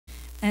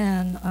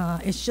And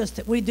it's just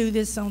that we do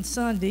this on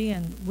Sunday,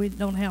 and we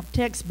don't have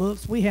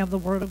textbooks. We have the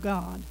Word of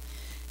God.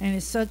 And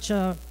it's such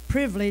a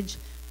privilege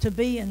to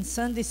be in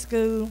Sunday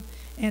school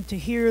and to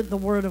hear the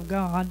Word of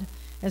God.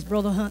 As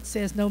Brother Hunt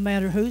says, no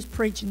matter who's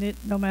preaching it,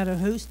 no matter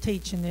who's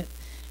teaching it,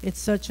 it's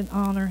such an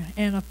honor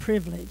and a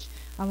privilege.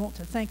 I want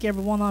to thank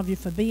every one of you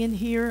for being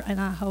here,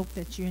 and I hope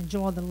that you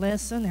enjoy the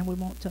lesson. And we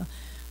want to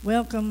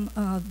welcome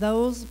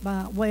those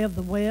by way of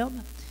the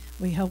web.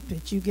 We hope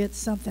that you get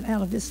something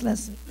out of this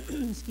lesson.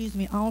 Excuse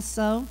me,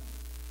 also.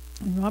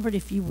 And Robert,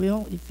 if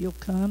you'll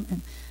come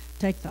and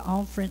take the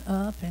offering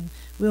up, and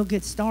we'll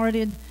get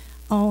started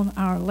on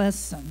our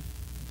lesson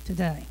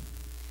today.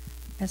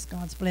 Ask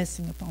God's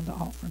blessing upon the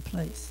offering,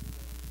 please.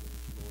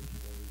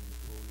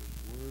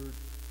 Lord,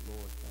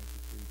 thank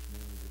you for each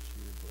memory that's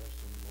here. Bless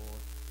them,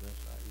 Lord. Bless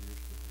our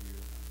ears to hear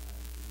and our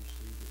mind to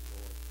receive it,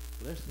 Lord.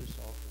 Bless this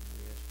offering,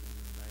 we ask in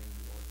your name,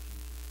 Lord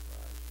Jesus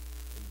Christ.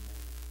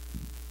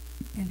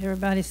 Amen. And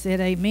everybody said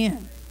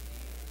amen.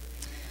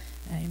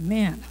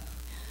 Amen.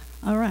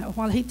 All right,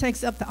 while he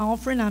takes up the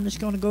offering, I'm just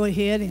going to go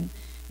ahead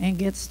and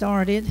get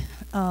started.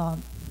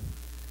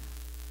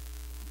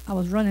 I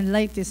was running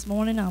late this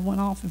morning. I went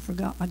off and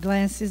forgot my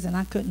glasses, and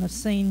I couldn't have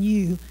seen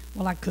you.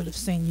 Well, I could have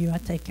seen you. I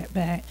take that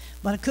back.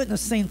 But I couldn't have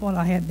seen what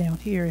I had down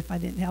here if I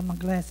didn't have my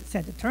glasses. I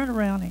had to turn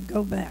around and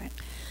go back.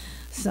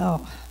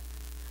 So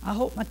I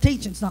hope my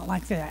teaching's not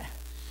like that.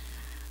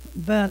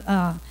 But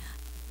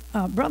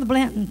Brother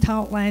Blanton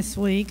taught last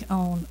week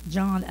on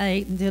John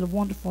 8 and did a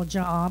wonderful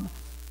job.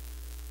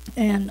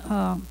 And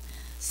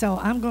so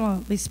I'm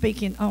going to be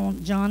speaking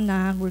on John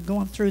 9. We're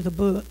going through the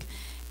book.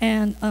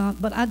 And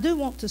but I do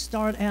want to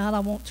start out.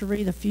 I want to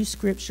read a few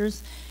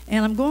scriptures.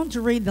 And I'm going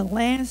to read the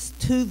last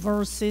two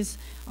verses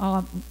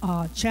of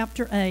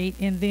chapter 8.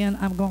 And then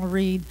I'm going to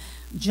read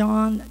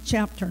John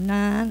chapter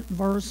 9,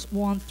 verse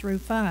 1 through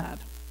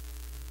 5.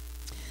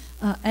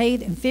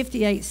 8 and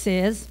 58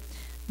 says,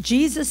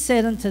 Jesus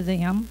said unto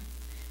them,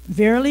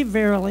 Verily,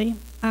 verily,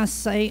 I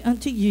say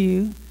unto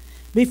you,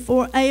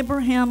 before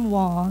Abraham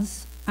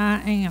was,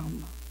 I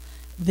am.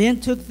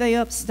 Then took they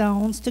up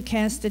stones to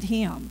cast at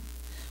him.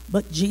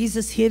 But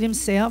Jesus hid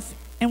himself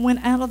and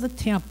went out of the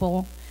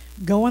temple,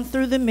 going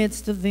through the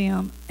midst of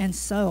them, and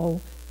so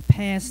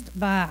passed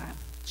by.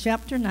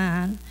 Chapter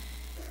 9,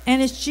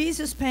 And as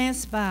Jesus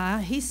passed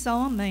by, he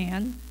saw a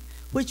man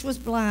which was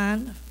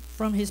blind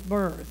from his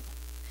birth.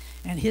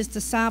 And his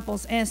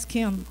disciples asked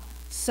him,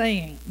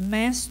 saying,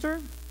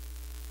 Master,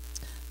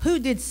 who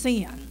did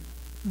sin,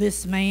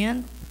 this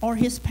man or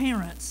his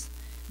parents,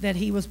 that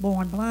he was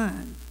born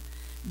blind?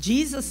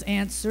 Jesus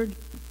answered,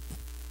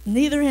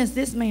 Neither has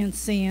this man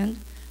sinned,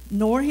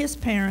 nor his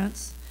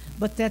parents,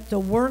 but that the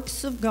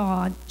works of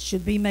God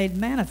should be made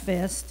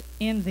manifest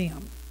in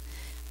them.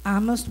 I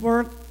must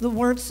work the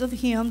works of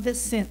him that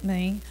sent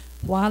me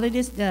while it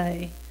is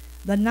day.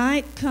 The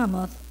night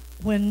cometh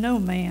when no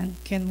man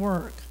can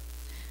work.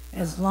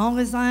 As long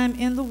as I am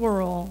in the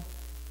world,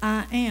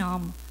 I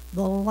am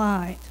the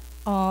light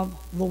of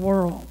the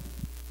world.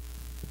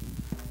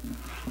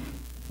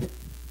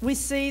 We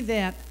see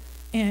that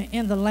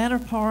in the latter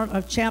part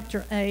of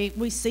chapter 8,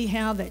 we see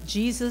how that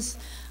Jesus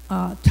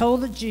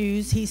told the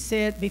Jews, he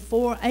said,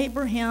 before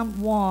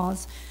Abraham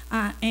was,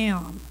 I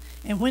am.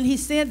 And when he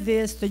said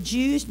this, the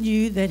Jews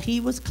knew that he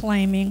was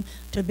claiming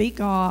to be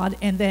God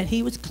and that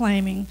he was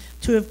claiming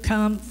to have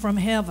come from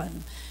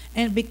heaven.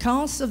 And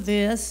because of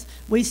this,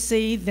 we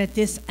see that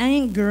this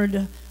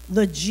angered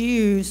the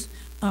Jews.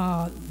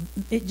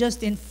 It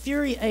just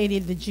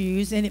infuriated the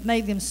Jews, and it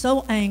made them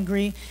so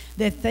angry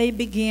that they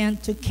began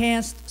to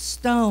cast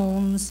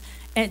stones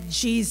at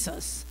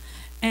Jesus.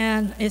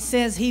 And it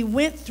says he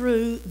went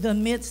through the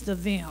midst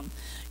of them.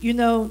 You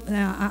know,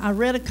 now I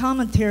read a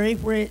commentary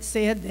where it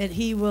said that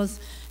he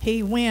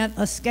went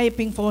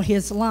escaping for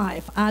his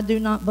life. I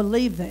do not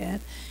believe that,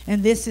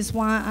 and this is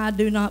why I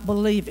do not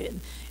believe it.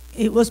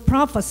 It was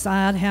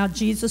prophesied how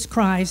Jesus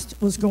Christ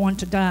was going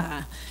to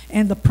die.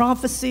 And the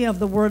prophecy of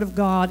the Word of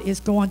God is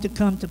going to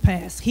come to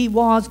pass. He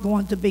was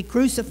going to be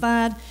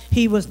crucified.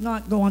 He was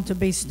not going to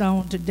be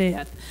stoned to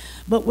death.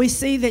 But we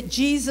see that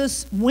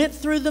Jesus went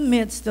through the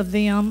midst of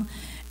them.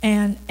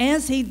 And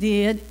as he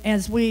did,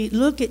 as we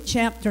look at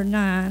chapter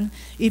 9,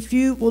 if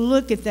you will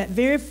look at that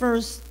very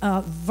first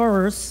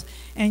verse,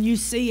 and you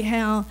see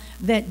how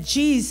that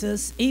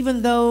Jesus,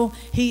 even though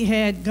he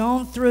had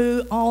gone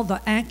through all the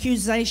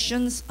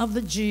accusations of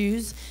the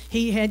Jews,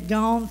 he had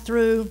gone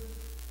through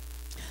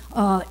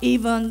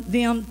even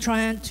them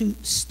trying to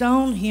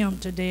stone him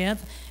to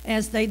death,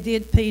 as they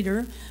did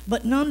Peter.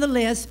 But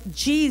nonetheless,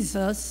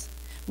 Jesus,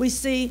 we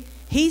see,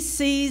 he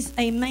sees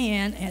a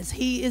man as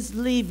he is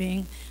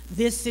leaving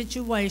this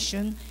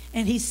situation,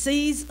 and he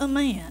sees a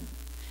man.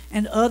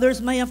 And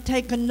others may have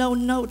taken no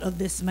note of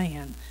this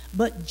man,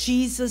 but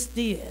Jesus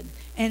did.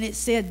 And it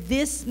said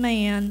this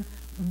man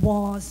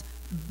was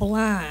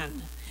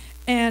blind.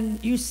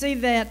 And you see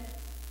that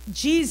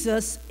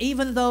Jesus,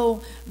 even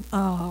though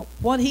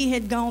what he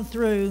had gone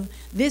through,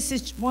 this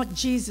is what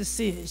Jesus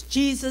is.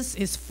 Jesus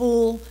is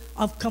full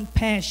of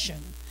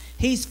compassion.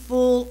 He's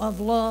full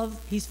of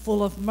love. He's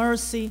full of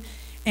mercy.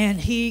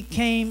 and he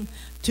came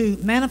to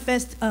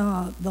manifest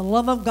the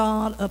love of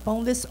God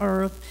upon this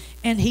earth,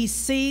 and he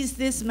sees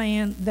this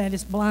man that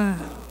is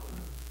blind.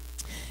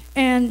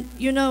 And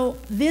you know,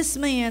 this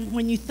man,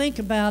 when you think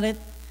about it,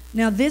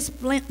 now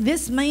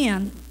this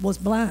man was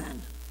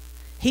blind.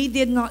 He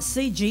did not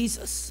see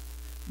Jesus,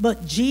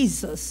 but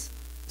Jesus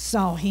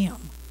saw him.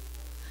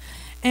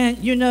 And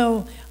you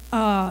know,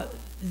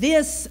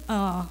 this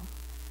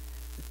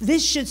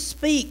should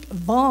speak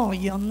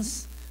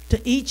volumes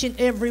to each and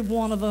every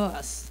one of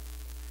us.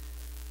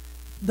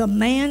 The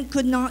man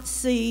could not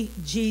see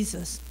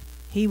Jesus.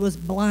 He was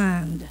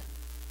blind.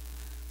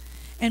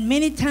 And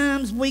many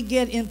times we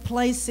get in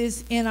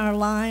places in our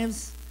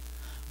lives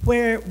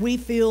where we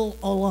feel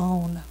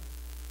alone.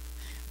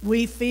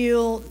 We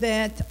feel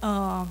that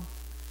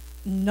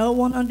no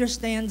one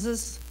understands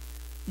us,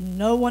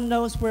 no one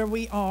knows where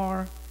we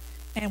are,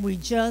 and we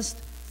just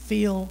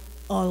feel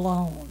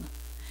alone.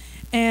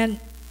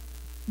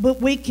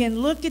 But we can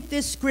look at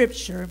this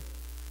scripture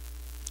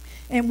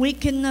and we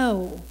can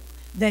know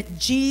that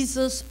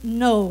Jesus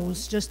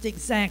knows just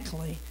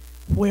exactly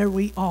where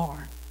we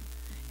are.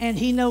 And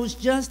he knows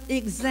just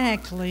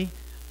exactly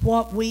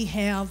what we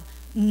have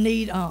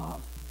need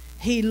of.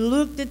 He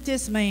looked at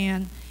this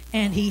man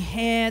and he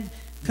had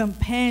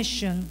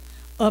compassion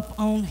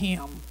upon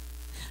him.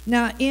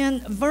 Now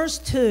in verse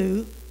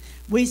 2,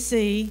 we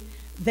see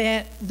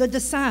that the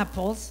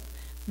disciples,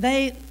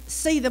 they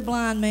see the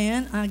blind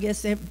man, I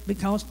guess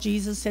because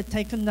Jesus had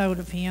taken note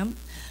of him,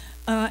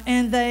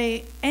 and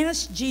they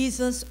asked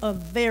Jesus a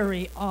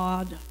very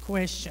odd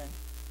question.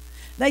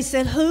 They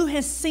said, "Who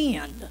has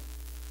sinned?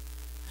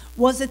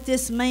 Was it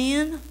this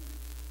man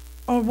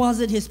or was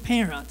it his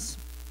parents?"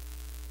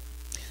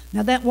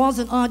 Now that was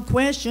an odd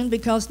question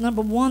because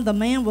number one, the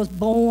man was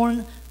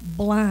born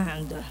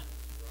blind.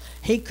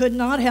 He could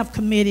not have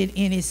committed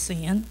any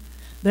sin.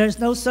 There's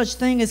no such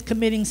thing as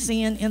committing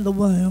sin in the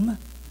womb,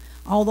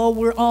 although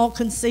we're all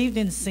conceived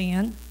in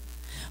sin.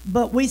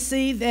 But we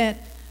see that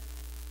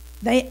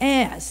they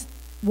asked,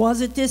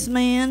 was it this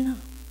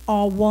man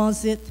or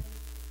was it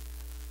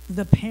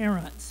the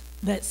parents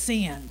that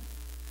sinned?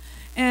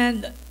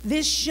 And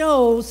this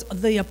shows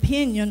the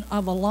opinion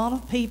of a lot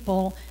of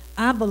people,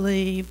 I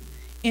believe,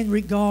 in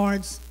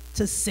regards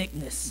to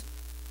sickness.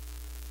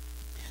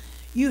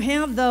 You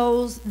have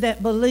those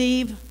that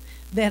believe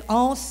that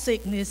all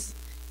sickness,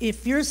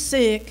 if you're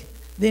sick,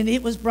 then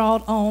it was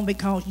brought on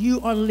because you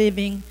are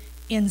living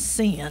in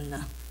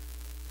sin.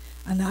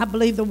 And I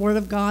believe the Word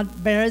of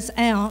God bears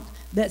out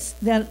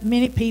that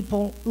many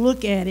people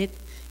look at it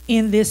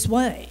in this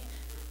way.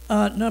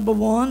 Number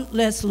one,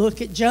 let's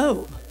look at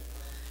Job.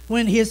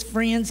 When his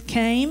friends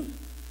came,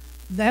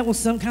 that was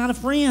some kind of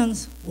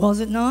friends, was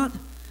it not?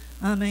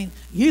 I mean,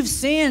 you've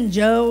sinned,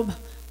 Job.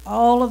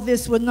 All of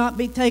this would not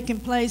be taking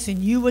place, and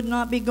you would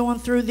not be going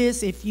through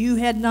this if you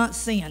had not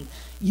sinned.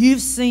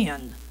 You've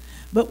sinned.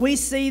 But we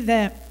see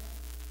that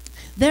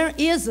there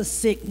is a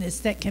sickness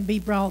that can be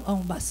brought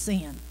on by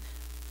sin.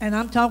 And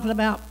I'm talking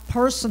about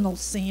personal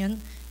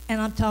sin,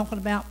 and I'm talking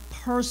about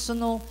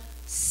personal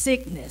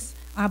sickness.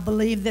 I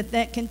believe that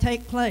that can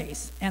take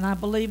place, and I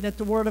believe that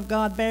the Word of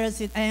God bears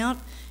it out,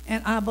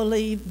 and I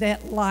believe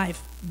that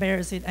life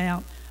bears it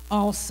out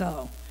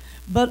also.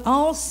 But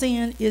all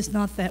sin is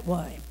not that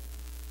way.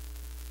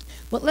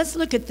 But let's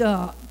look at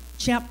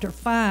chapter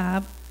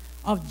 5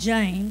 of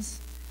James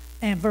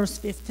and verse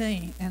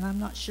 15, and I'm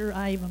not sure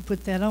I even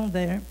put that on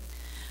there,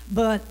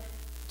 but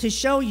to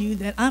show you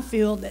that I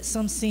feel that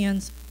some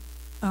sins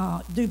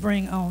do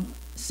bring on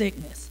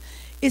sickness.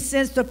 It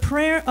says, "The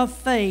prayer of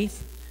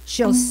faith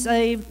shall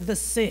save the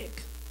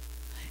sick,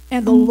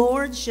 and the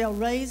Lord shall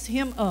raise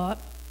him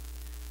up,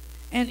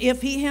 and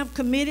if he have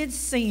committed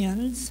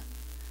sins,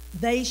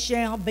 they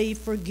shall be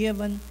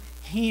forgiven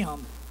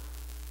him."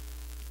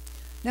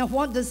 Now,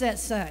 what does that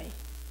say?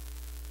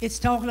 It's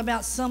talking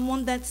about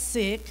someone that's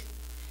sick,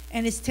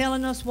 and it's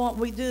telling us what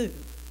we do.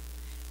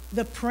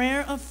 The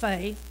prayer of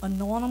faith,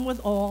 anoint them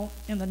with oil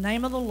in the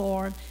name of the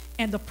Lord,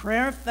 and the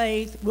prayer of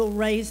faith will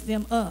raise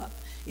them up.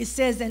 It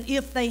says, and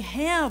if they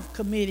have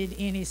committed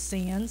any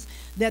sins,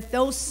 that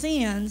those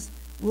sins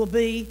will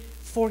be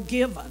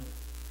forgiven.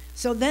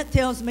 So that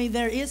tells me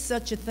there is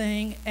such a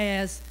thing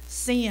as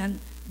sin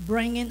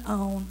bringing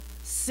on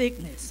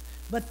sickness.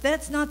 But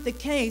that's not the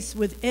case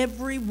with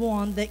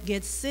everyone that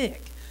gets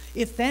sick.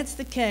 If that's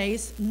the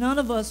case, none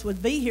of us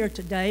would be here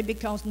today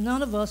because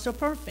none of us are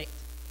perfect.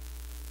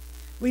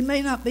 We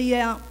may not be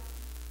out,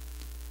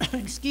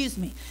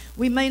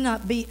 we may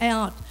not be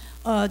out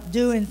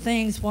doing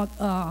things what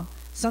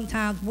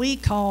sometimes we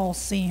call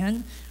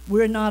sin.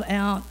 We're not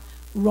out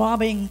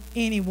robbing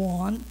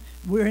anyone.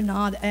 We're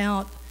not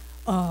out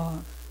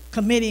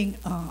committing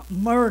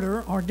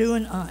murder or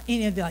doing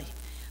any of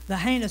the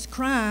heinous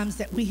crimes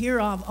that we hear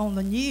of on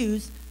the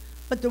news.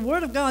 But the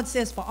Word of God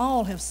says, for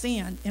all have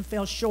sinned and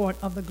fell short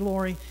of the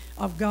glory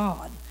of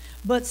God.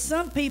 But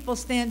some people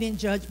stand in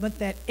judgment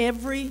that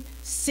every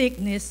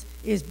sickness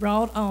is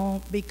brought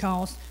on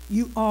because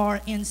you are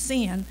in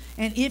sin.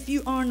 And if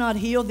you are not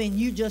healed, then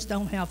you just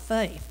don't have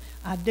faith.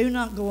 I do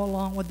not go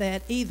along with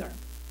that either.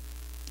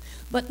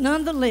 But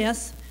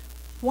nonetheless,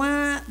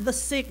 why the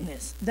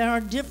sickness? There are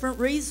different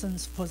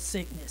reasons for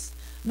sickness.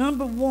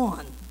 Number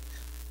one,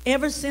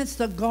 ever since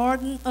the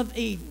Garden of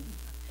Eden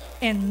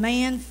and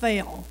man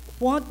fell,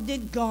 what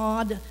did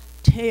God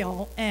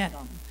tell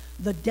Adam?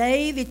 The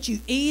day that you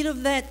eat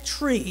of that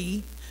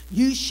tree,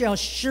 you shall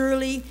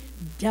surely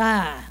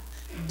die.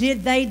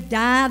 Did they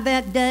die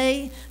that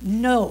day?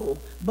 No,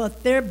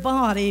 but their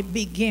body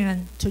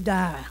began to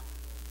die.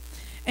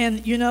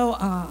 And you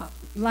know,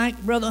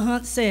 like Brother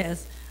Hunt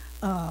says,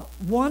 I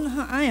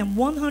am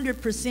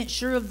 100%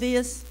 sure of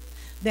this,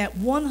 that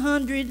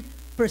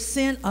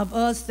 100% of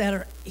us that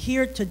are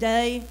here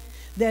today,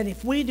 that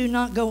if we do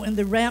not go in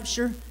the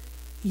rapture,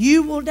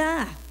 you will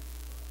die.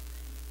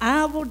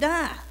 I will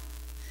die.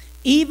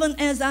 Even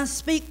as I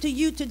speak to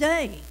you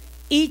today,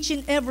 each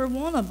and every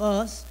one of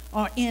us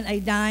are in a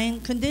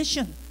dying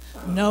condition.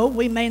 No,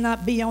 we may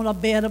not be on a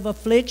bed of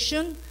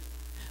affliction,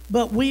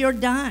 but we are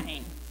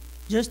dying.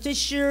 Just as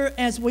sure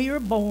as we are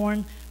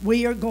born,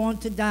 we are going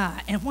to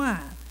die. And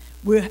why?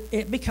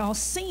 Because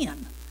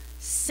sin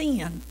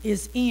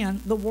is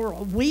in the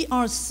world. We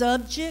are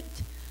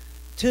subject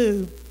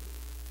to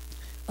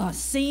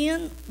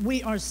sin.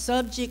 We are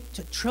subject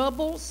to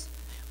troubles.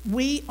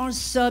 We are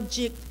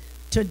subject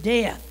to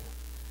death.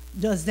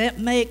 Does that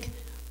make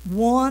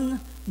one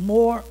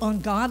more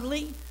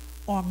ungodly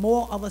or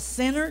more of a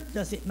sinner?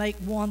 Does it make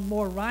one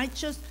more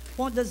righteous?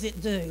 What does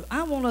it do?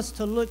 I want us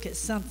to look at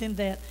something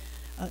that,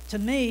 to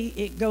me,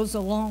 it goes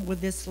along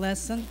with this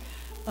lesson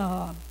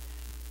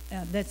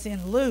that's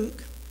in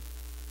Luke,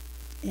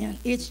 and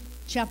it's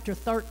chapter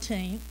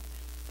 13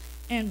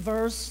 and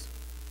verse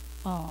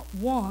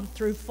 1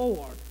 through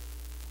 4.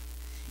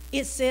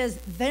 It says,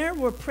 there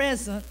were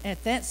present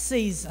at that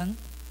season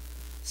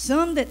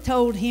some that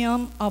told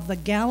him of the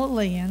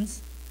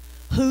Galileans,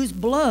 whose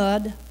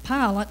blood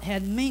Pilate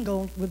had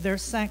mingled with their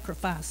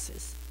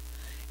sacrifices.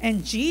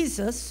 And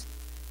Jesus,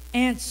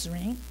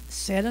 answering,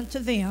 said unto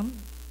them,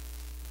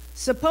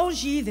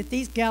 suppose ye that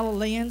these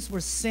Galileans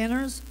were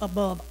sinners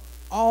above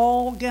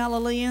all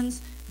Galileans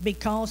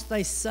because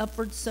they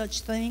suffered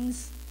such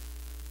things?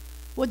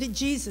 What did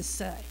Jesus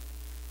say?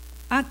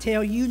 I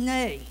tell you,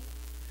 nay.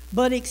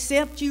 But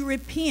except you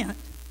repent,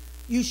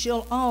 you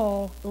shall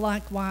all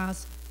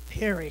likewise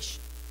perish.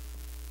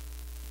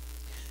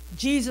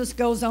 Jesus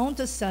goes on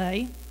to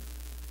say,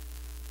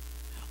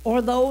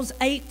 or those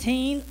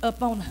 18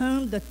 upon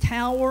whom the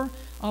tower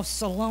of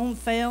Siloam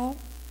fell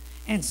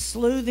and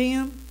slew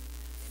them,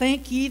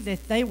 think ye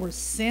that they were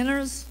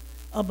sinners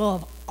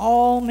above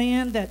all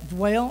men that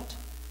dwelt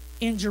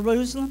in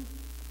Jerusalem?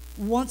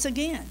 Once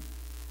again,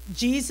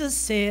 Jesus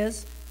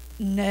says,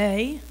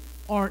 nay,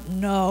 or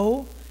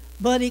no,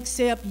 but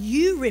except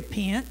you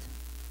repent,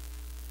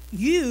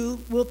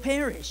 you will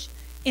perish.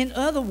 In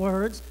other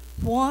words,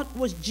 what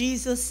was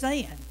Jesus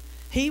saying?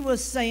 He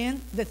was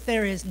saying that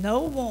there is no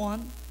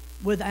one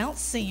without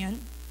sin,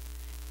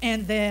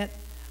 and that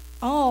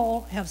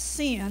all have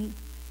sinned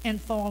and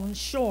fallen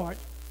short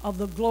of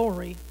the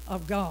glory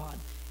of God.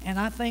 And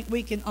I think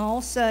we can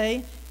all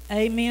say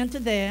amen to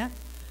that,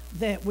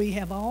 that we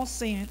have all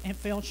sinned and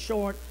fell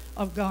short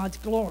of God's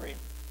glory.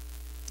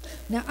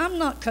 Now, I'm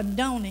not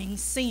condoning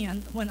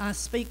sin when I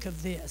speak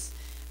of this,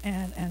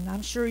 and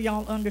I'm sure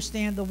y'all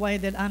understand the way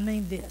that I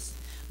mean this.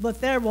 But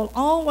there will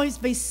always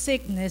be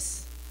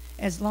sickness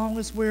as long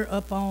as we're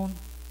up on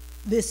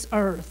this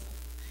earth.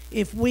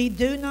 If we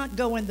do not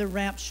go in the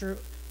rapture,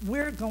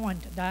 we're going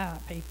to die,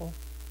 people.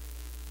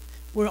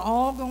 We're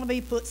all going to be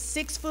put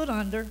 6 foot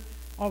under,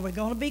 or we're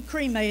going to be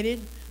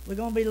cremated. We're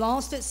going to be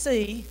lost at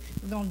sea.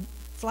 We're going to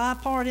fly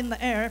apart in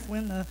the air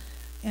when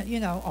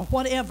or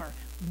whatever.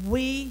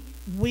 We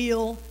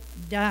will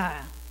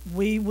die.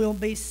 We will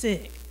be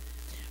sick.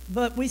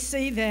 But we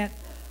see that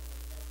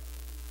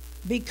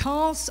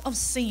because of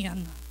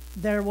sin,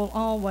 there will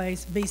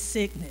always be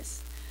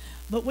sickness.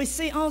 But we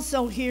see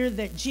also here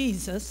that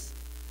Jesus,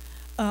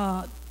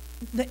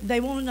 they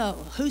want to know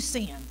who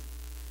sinned.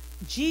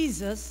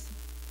 Jesus,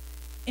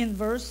 in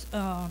verse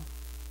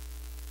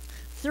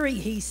 3,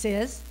 he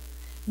says,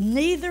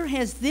 neither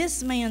has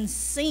this man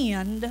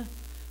sinned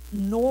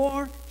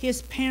nor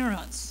his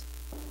parents,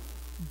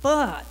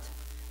 but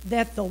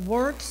that the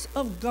works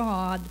of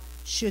God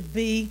should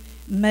be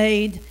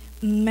made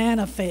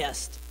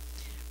manifest.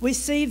 We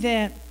see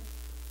that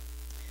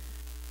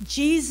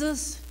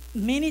Jesus,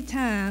 many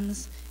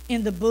times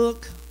in the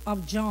book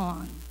of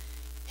John,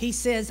 he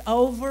says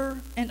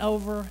over and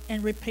over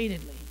and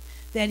repeatedly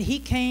that he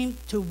came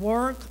to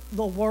work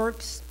the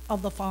works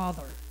of the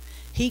Father.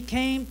 He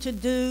came to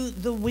do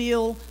the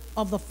will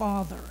of the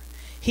Father.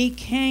 He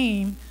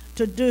came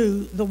to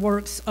do the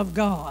works of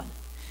God.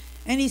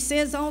 And he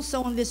says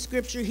also in this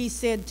scripture, he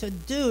said to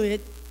do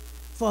it,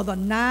 for the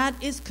night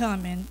is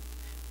coming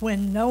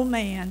when no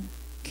man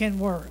can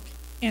work.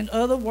 In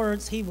other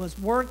words, he was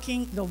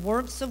working the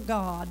works of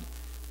God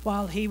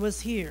while he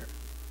was here.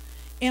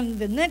 In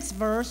the next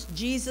verse,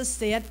 Jesus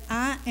said,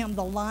 I am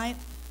the light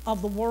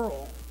of the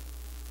world.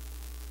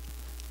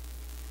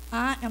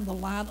 I am the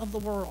light of the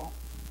world.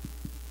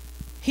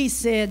 He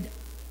said,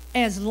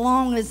 as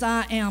long as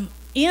I am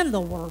in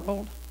the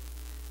world,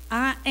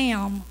 I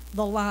am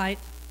the light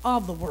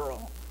of the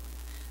world.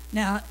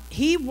 Now,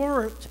 he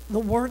worked the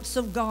works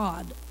of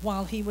God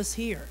while he was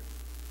here.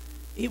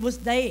 It was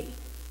day.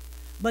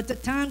 But the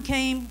time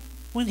came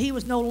when he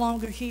was no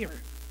longer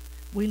here.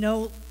 We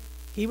know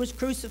he was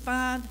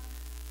crucified,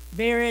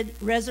 buried,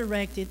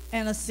 resurrected,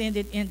 and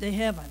ascended into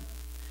heaven.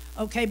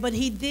 Okay, but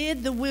he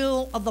did the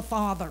will of the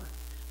Father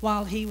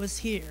while he was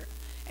here.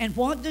 And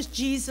what does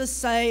Jesus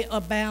say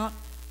about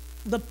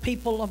the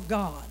people of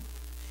God?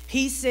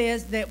 He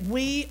says that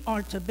we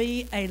are to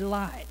be a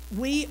light.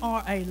 We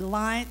are a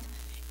light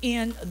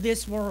in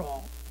this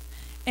world.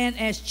 And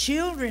as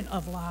children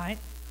of light,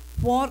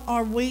 what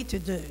are we to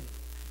do?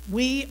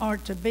 We are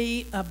to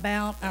be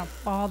about our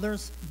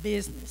Father's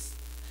business.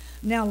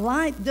 Now,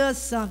 light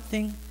does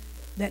something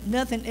that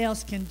nothing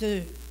else can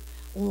do.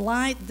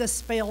 Light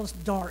dispels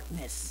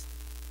darkness.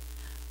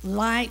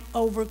 Light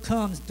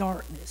overcomes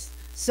darkness.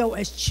 So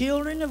as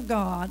children of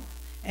God,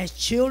 as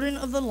children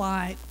of the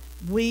light,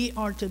 we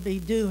are to be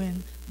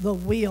doing the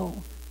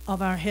will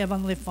of our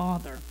Heavenly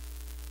Father.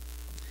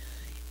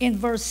 In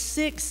verse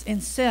 6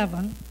 and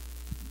 7,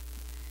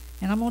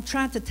 and I'm going to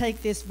try to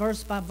take this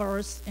verse by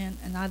verse, and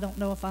I don't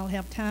know if I'll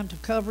have time to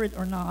cover it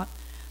or not,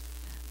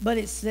 but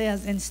it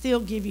says, and still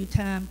give you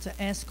time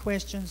to ask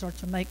questions or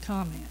to make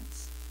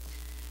comments.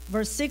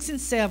 Verse 6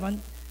 and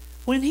 7,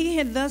 when he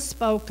had thus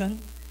spoken,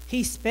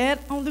 he spat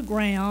on the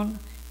ground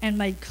and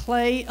made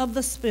clay of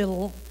the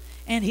spittle,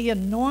 and he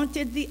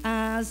anointed the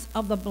eyes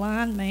of the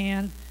blind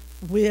man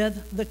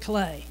with the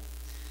clay.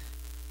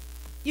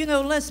 You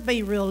know, let's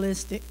be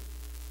realistic.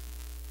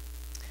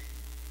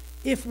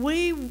 If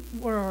we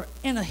were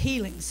in a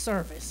healing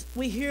service,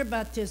 we hear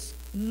about this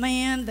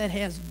man that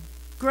has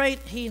great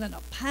healing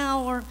of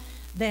power,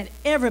 that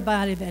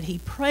everybody that he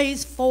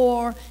prays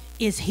for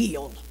is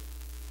healed.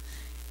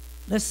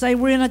 Let's say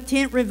we're in a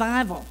tent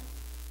revival,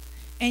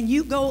 and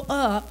you go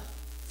up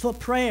for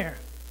prayer.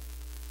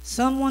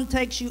 Someone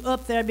takes you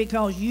up there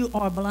because you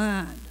are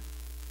blind.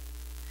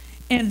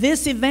 And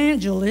this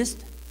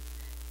evangelist,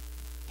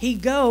 he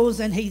goes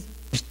and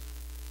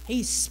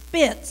he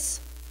spits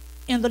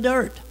in the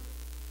dirt.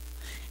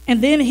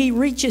 And then he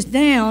reaches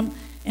down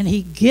and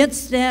he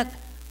gets that,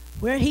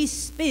 where he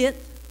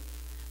spit,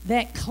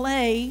 that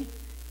clay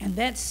and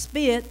that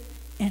spit,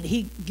 and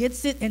he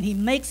gets it and he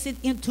makes it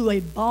into a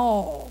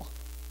ball.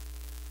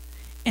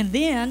 And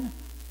then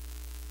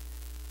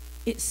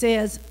it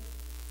says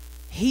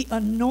he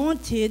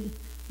anointed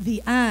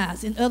the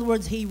eyes. In other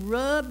words, he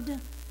rubbed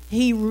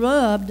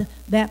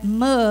that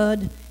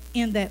mud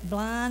in that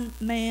blind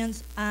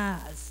man's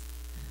eyes.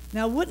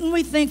 Now, wouldn't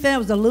we think that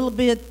was a little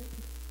bit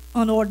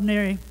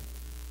unordinary?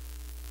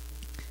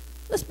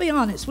 Let's be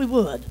honest, we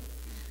would.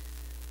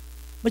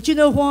 But you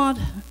know what?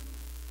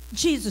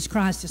 Jesus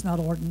Christ is not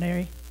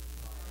ordinary.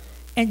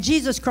 And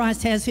Jesus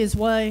Christ has his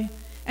way.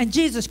 And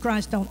Jesus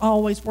Christ don't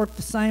always work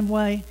the same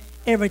way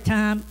every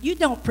time. You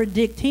don't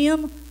predict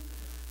him.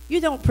 You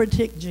don't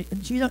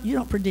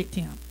predict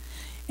him.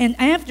 And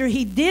after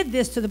he did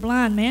this to the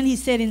blind man, he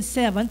said in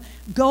 7,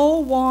 go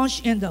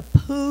wash in the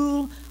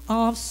pool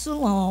of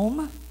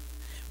Siloam,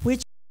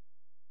 which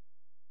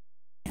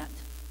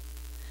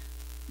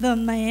the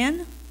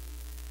man,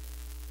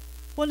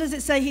 what does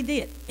it say he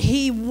did?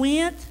 He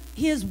went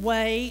his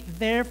way,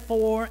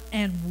 therefore,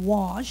 and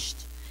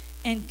washed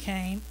and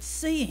came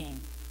seeing.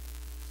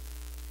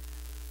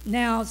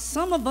 Now,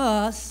 some of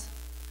us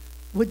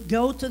would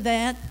go to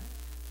that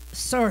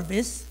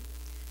service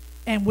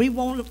and we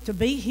want to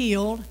be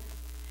healed,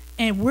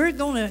 and we're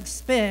going to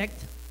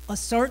expect a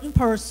certain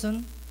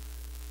person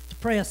to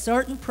pray a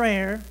certain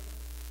prayer,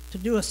 to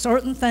do a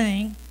certain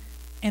thing,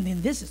 and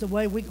then this is the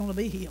way we're going to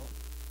be healed.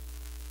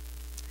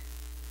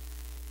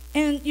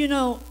 And, you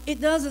know,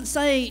 it doesn't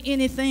say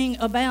anything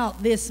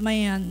about this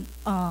man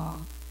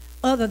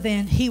other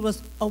than he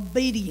was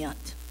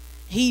obedient.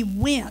 He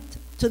went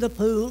to the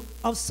pool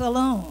of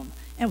Siloam.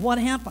 And what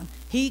happened?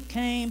 He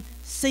came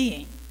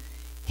seeing.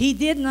 He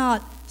did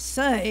not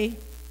say,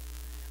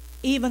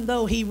 even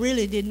though he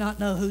really did not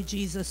know who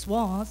Jesus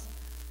was,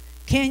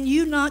 can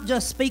you not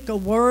just speak a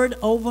word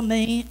over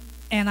me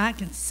and I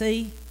can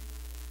see?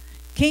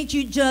 Can't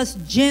you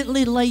just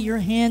gently lay your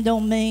hand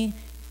on me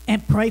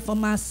and pray for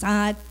my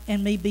sight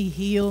and me be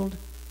healed?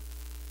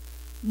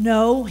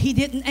 No, he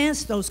didn't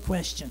ask those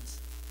questions.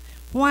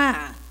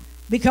 Why?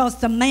 Because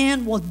the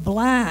man was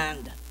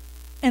blind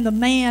and the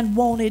man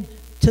wanted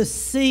to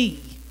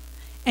see.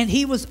 And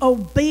he was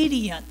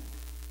obedient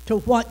to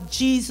what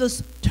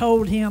Jesus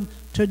told him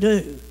to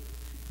do.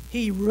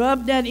 He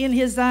rubbed that in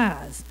his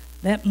eyes,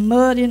 that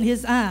mud in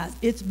his eyes.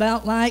 It's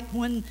about like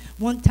when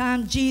one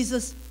time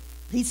Jesus,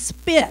 he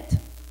spit,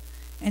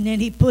 and then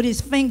he put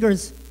his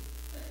fingers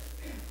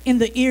in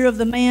the ear of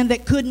the man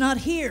that could not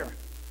hear.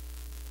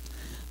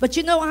 But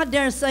you know, I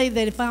dare say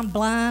that if I'm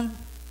blind,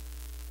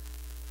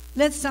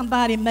 let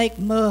somebody make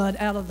mud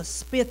out of the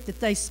spit that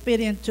they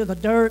spit into the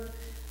dirt.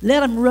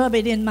 Let them rub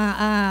it in my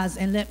eyes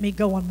and let me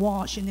go and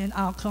wash, and then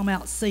I'll come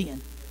out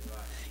seeing.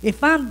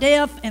 If I'm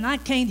deaf and I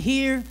can't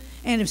hear,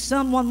 And if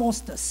someone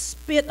wants to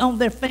spit on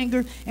their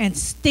finger and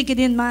stick it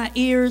in my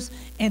ears,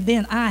 and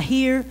then I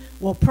hear,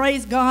 well,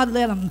 praise God,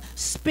 let them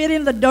spit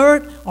in the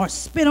dirt or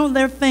spit on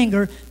their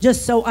finger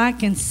just so I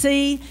can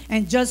see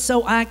and just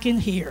so I can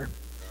hear.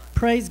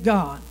 Praise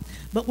God.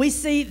 But we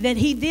see that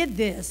he did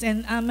this.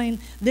 And I mean,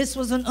 this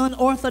was an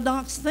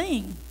unorthodox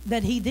thing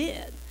that he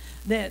did,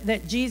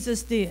 that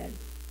Jesus did.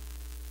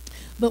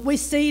 But we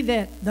see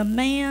that the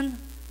man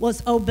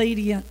was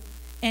obedient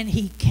and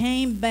he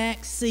came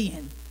back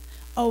seeing.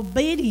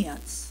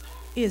 Obedience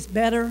is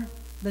better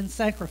than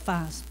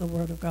sacrifice, the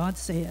Word of God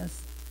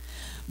says.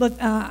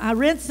 But I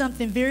read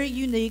something very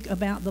unique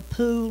about the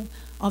pool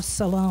of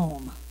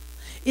Siloam.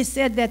 It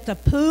said that the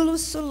pool of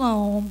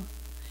Siloam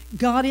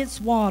got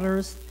its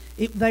waters,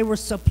 they were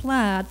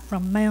supplied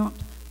from Mount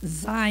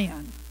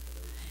Zion,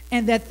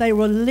 and that they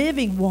were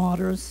living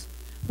waters,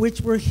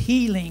 which were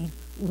healing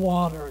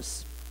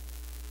waters.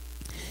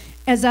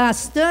 As I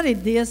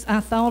studied this,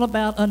 I thought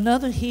about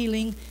another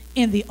healing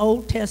in the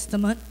Old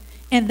Testament,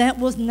 and that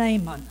was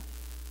Naaman.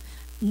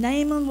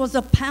 Naaman was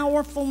a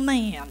powerful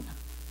man,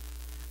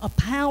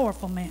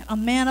 a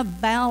man of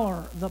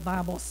valor, the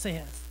Bible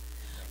says.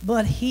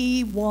 But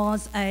he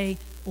was a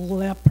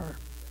leper.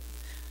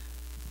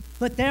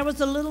 But there was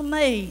a little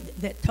maid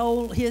that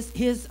told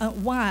his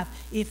wife,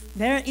 if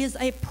there is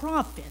a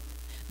prophet,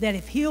 that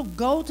if he'll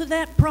go to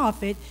that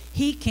prophet,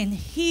 he can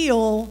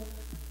heal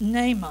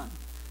Naaman.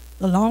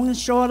 The long and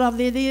short of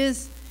it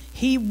is,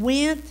 he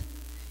went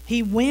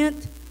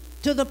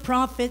to the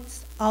prophet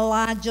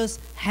Elijah's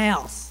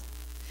house.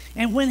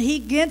 And when he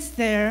gets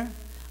there,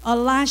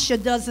 Elisha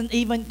doesn't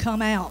even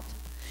come out.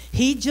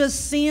 He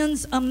just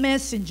sends a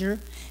messenger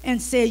and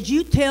says,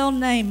 you tell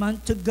Naaman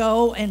to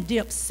go and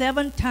dip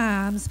 7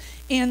 times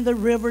in the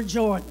river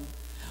Jordan.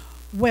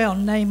 Well,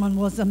 Naaman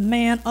was a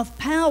man of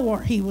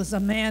power. He was a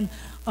man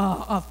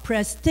of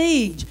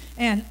prestige.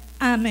 And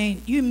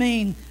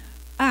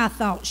I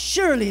thought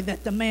surely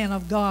that the man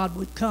of God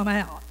would come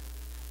out.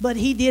 But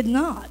he did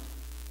not.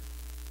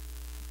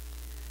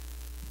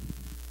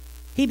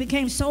 He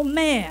became so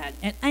mad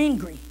and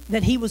angry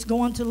that he was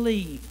going to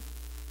leave.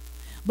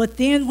 But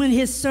then when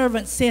his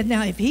servant said,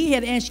 now if he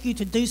had asked you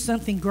to do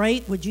something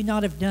great, would you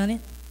not have done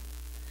it?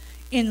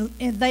 And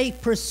they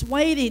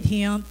persuaded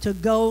him to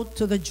go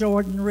to the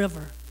Jordan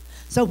River.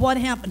 So what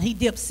happened? He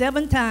dipped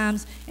 7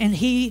 times and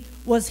he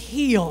was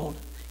healed.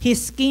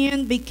 His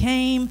skin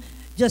became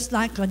just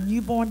like a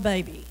newborn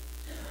baby.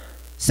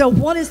 So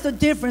what is the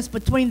difference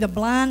between the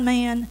blind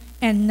man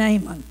and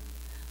Naaman?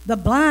 The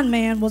blind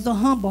man was a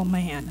humble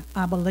man,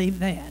 I believe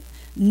that.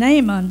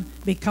 Naaman,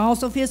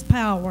 because of his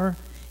power,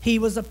 he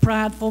was a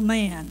prideful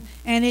man.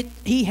 And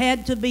he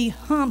had to be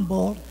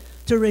humbled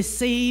to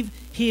receive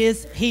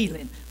his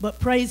healing. But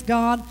praise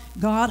God,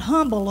 God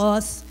humble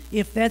us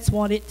if that's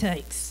what it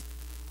takes.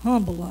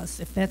 Humble us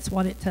if that's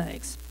what it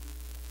takes.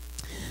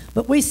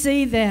 But we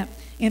see that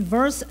in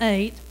verse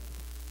 8,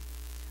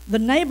 the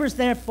neighbors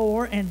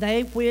therefore, and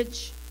they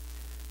which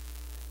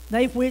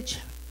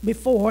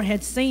before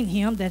had seen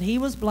him that he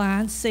was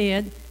blind,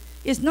 said,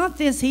 is not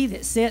this he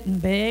that sat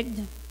and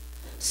begged?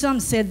 Some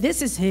said,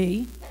 this is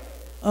he.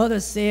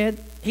 Others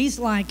said, he's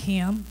like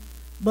him.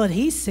 But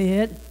he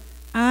said,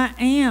 I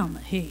am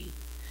he.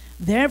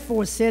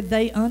 Therefore said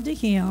they unto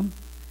him,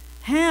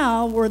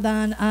 how were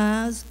thine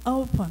eyes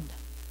opened?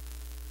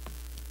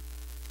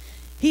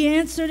 He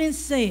answered and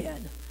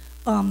said,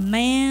 a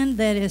man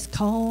that is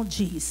called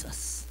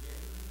Jesus.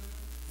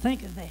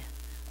 Think of that.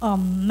 A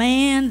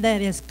man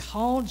that is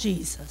called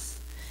Jesus.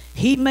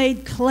 He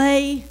made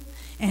clay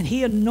and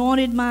he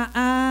anointed my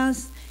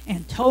eyes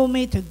and told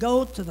me to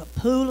go to the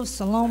pool of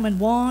Siloam and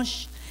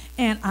wash.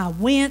 And I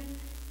went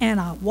and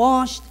I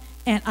washed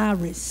and I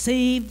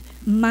received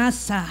my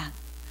sight.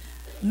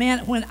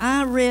 Man, when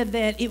I read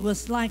that, it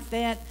was like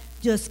that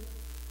just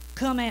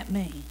come at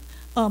me.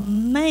 A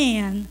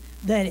man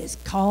that is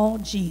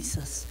called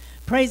Jesus.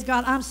 Praise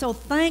God. I'm so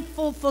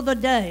thankful for the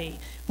day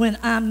when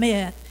I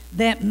met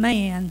that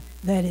man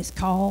that is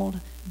called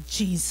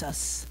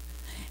Jesus.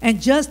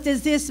 And just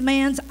as this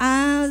man's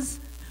eyes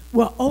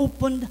were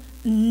opened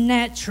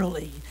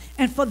naturally,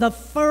 and for the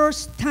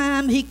first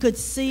time he could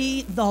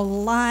see the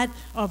light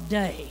of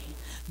day,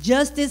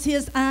 just as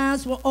his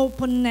eyes were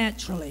opened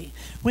naturally,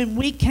 when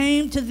we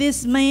came to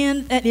this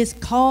man that is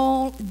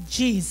called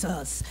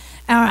Jesus,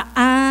 our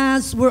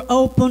eyes were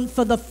opened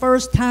for the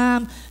first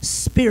time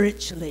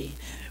spiritually.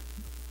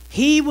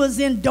 He was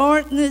in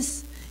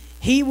darkness,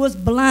 he was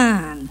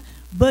blind,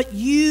 but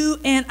you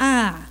and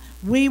I,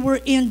 we were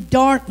in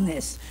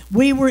darkness.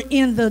 We were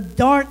in the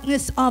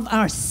darkness of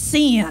our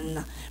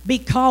sin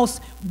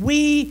because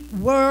we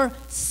were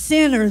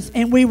sinners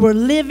and we were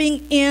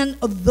living in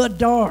the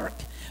dark.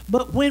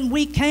 But when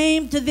we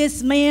came to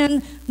this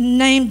man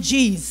named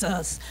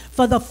Jesus,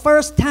 for the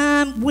first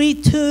time we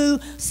too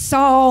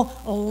saw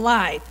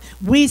light.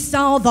 We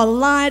saw the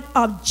light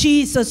of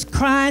Jesus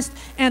Christ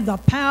and the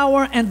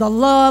power and the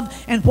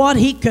love and what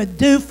he could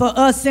do for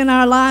us in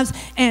our lives.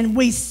 And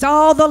we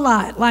saw the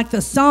light, like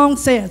the song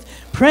says,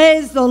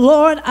 praise the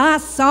Lord, I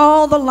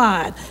saw the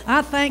light.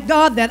 I thank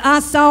God that I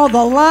saw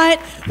the light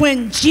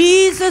when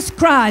Jesus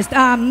Christ,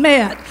 I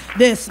met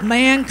this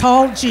man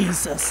called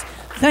Jesus.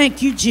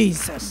 Thank you,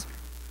 Jesus.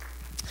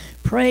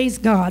 Praise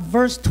God.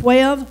 Verse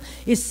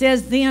 12, it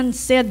says, then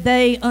said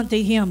they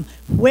unto him,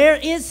 where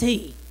is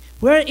he?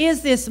 Where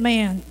is this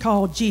man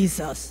called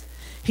Jesus?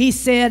 He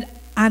said,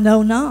 I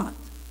know not.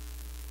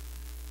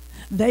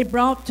 They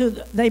brought to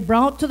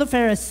the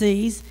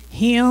Pharisees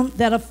him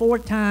that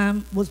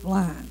aforetime was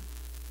blind.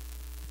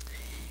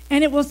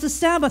 And it was the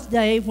Sabbath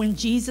day when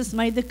Jesus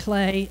made the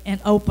clay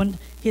and opened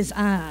his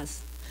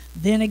eyes.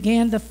 Then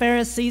again the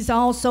Pharisees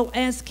also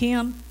asked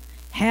him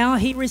how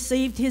he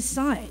received his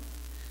sight.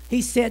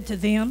 He said to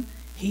them,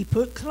 he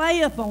put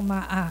clay upon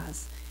my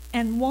eyes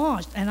and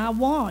I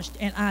washed,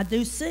 and I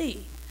do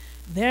see.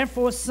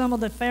 Therefore some of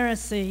the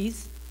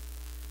Pharisees,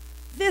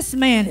 this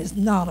man is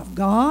not of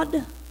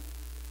God,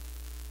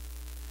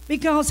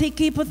 because he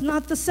keepeth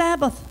not the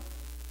Sabbath.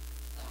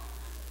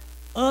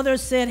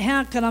 Others said,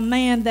 how can a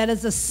man that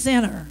is a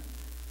sinner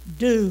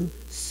do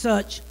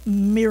such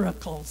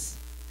miracles?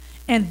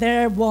 And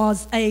there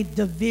was a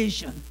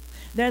division.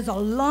 There's a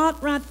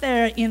lot right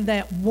there in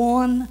that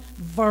one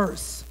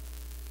verse.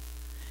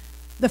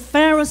 The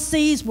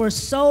Pharisees were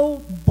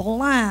so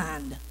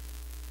blind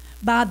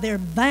by their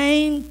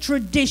vain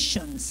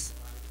traditions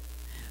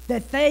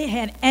that they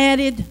had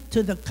added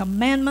to the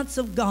commandments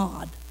of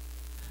God,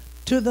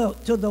 to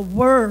the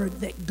word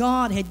that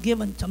God had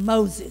given to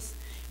Moses.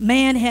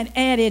 Man had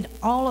added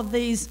all of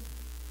these,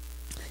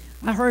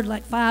 I heard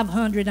like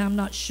 500, I'm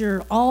not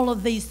sure, all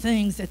of these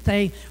things that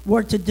they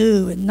were to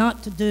do and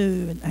not to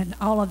do and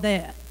all of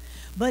that.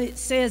 But it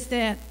says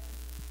that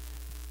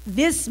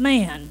this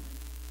man,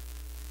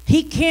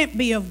 he can't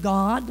be of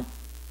God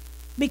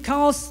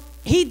because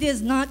he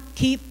does not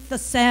keep the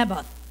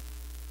Sabbath.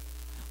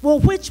 Well,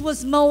 which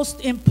was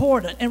most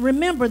important? And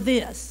remember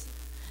this,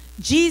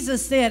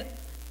 Jesus said,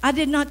 I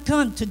did not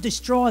come to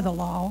destroy the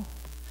law,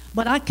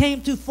 but I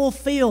came to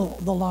fulfill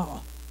the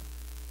law.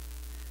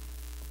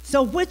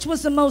 So which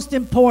was the most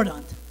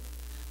important?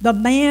 The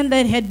man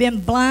that had been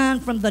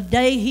blind from the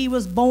day he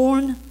was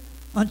born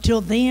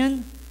until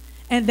then,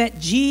 and that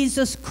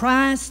Jesus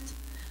Christ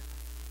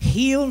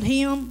healed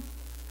him,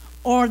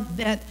 or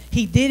that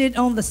he did it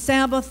on the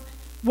Sabbath?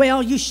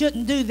 Well, you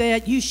shouldn't do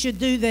that. You should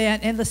do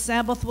that. And the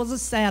Sabbath was a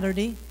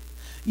Saturday.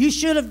 You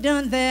should have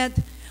done that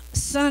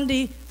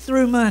Sunday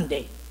through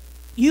Monday.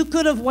 You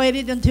could have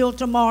waited until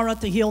tomorrow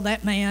to heal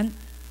that man,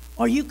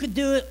 or you could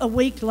do it a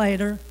week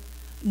later.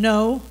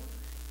 No,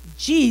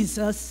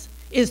 Jesus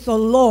is the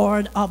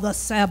Lord of the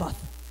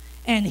Sabbath,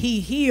 and he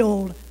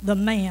healed the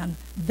man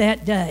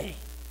that day.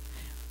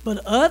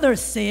 But others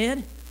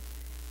said,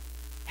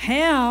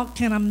 how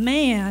can a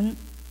man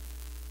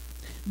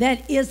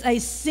that is a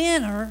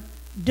sinner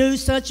do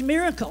such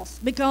miracles?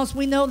 Because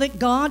we know that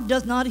God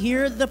does not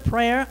hear the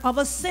prayer of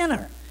a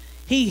sinner.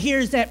 He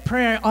hears that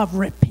prayer of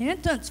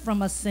repentance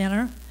from a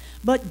sinner,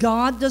 but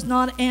God does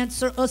not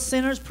answer a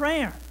sinner's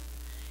prayer.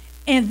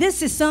 And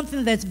this is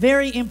something that's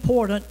very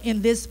important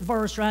in this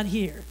verse right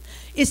here.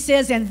 It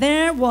says, and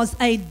there was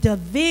a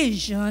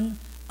division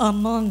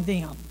among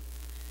them.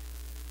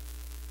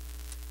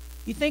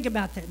 You think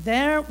about that.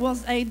 There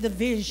was a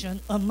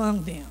division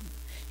among them.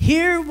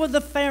 Here were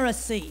the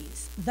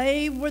Pharisees.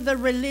 They were the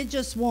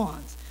religious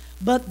ones,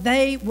 but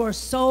they were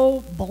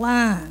so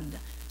blind,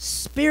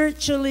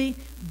 spiritually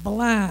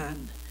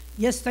blind.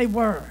 Yes, they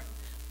were.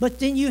 But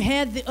then you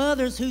had the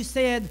others who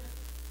said,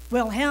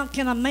 well, how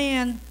can a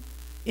man,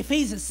 if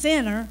he's a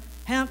sinner,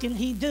 how can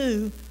he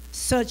do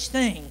such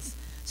things?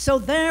 So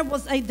there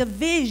was a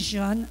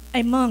division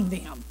among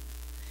them.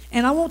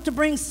 And I want to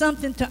bring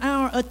something to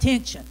our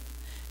attention.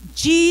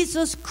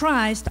 Jesus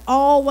Christ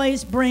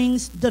always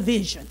brings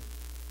division.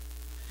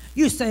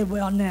 You say,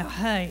 well, now,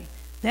 hey,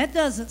 that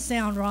doesn't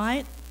sound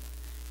right.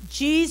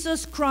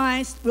 Jesus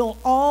Christ will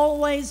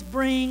always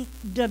bring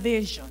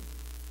division.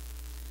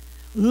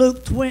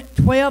 Luke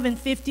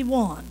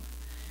 12:51,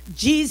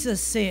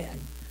 Jesus said,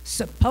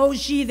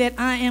 suppose ye that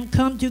I am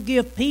come to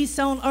give peace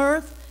on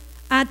earth?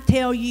 I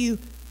tell you,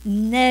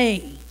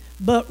 nay,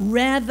 but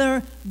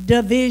rather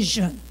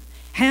division.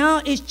 How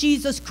is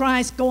Jesus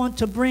Christ going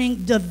to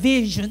bring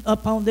division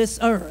upon this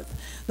earth?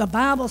 The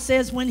Bible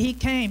says when he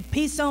came,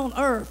 peace on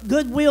earth,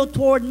 goodwill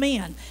toward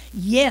men.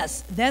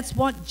 Yes, that's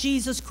what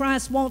Jesus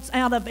Christ wants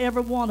out of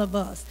every one of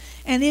us.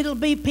 And it'll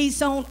be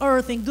peace on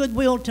earth and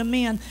goodwill to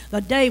men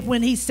the day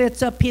when he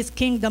sets up his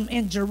kingdom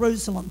in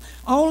Jerusalem.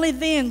 Only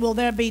then will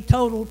there be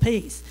total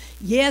peace.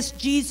 Yes,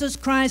 Jesus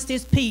Christ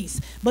is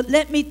peace. But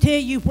let me tell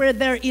you where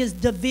there is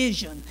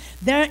division.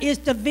 There is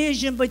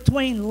division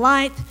between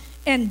light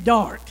and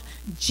dark.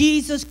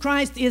 Jesus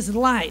Christ is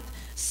light.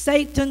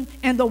 Satan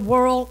and the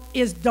world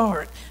is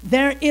dark.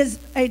 There is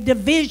a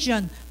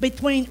division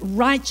between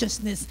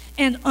righteousness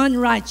and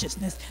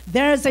unrighteousness.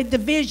 There is a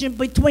division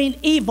between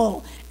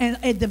evil and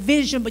a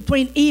division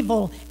between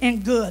evil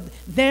and good.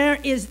 There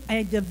is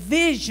a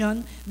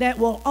division that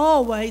will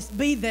always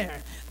be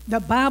there. The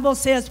Bible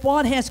says,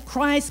 what has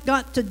Christ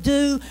got to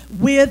do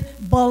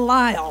with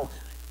Belial?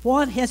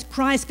 What has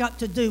Christ got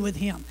to do with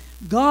him?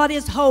 God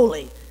is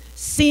holy.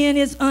 Sin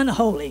is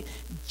unholy.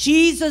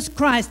 Jesus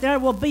Christ, there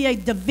will be a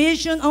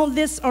division on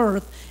this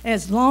earth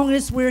as long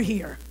as we're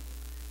here.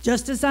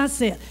 Just as I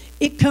said,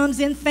 it comes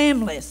in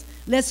families.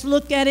 Let's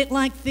look at it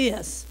like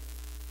this.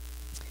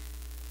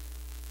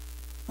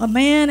 A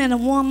man and a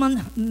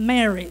woman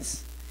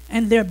marries,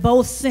 and they're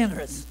both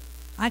sinners.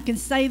 I can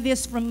say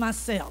this from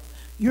myself.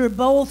 You're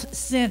both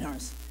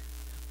sinners.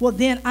 Well,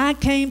 then I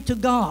came to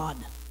God.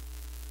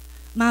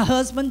 My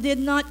husband did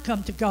not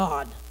come to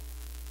God.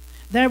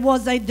 There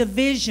was a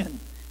division.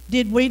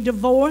 Did we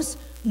divorce?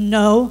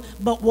 No.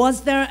 But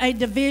was there a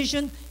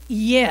division?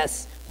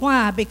 Yes.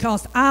 Why?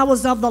 Because I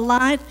was of the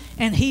light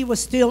and he was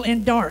still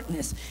in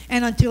darkness.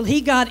 And until he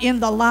got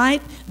in the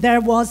light, there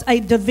was a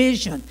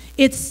division.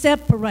 It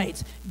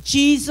separates.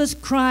 Jesus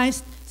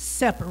Christ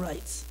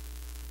separates.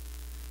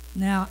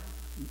 Now,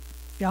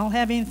 if y'all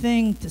have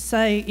anything to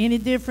say any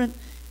different,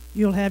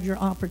 you'll have your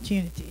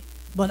opportunity.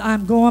 But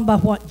I'm going by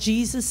what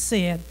Jesus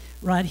said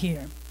right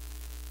here.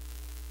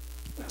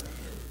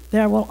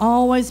 There will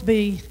always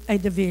be a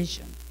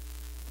division.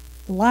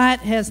 Light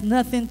has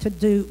nothing to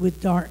do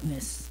with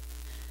darkness.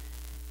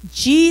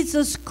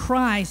 Jesus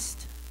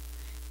Christ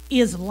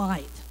is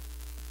light.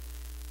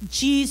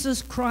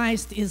 Jesus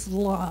Christ is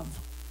love.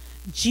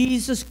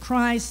 Jesus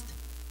Christ,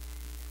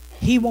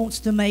 he wants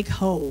to make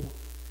whole.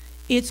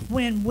 It's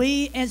when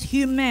we as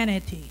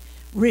humanity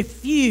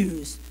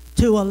refuse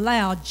to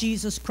allow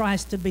Jesus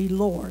Christ to be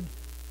Lord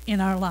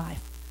in our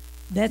life.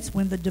 That's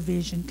when the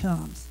division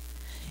comes.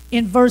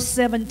 In verse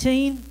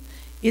 17,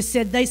 it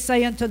said, they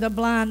say unto the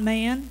blind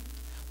man,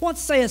 what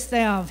sayest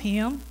thou of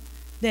him,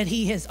 that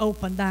he has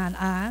opened thine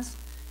eyes?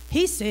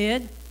 He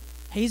said,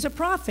 he's a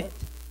prophet.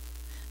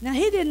 Now,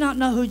 he did not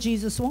know who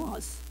Jesus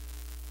was.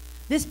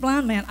 This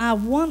blind man, I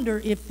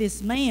wonder if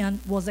this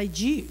man was a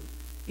Jew.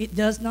 It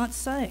does not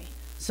say,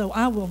 so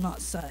I will not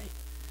say.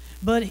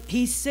 But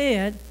he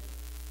said,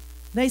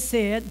 they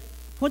said,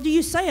 what do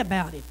you say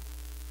about him?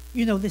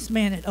 You know, this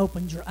man had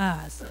opened your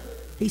eyes.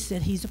 He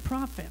said, he's a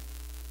prophet.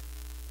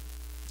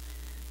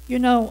 You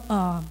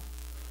know,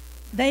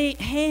 they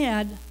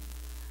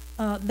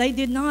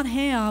did not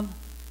have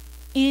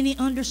any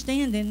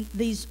understanding,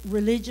 these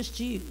religious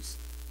Jews.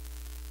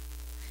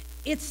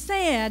 It's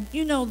sad,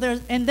 you know,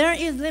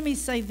 let me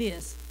say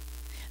this,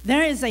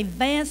 there is a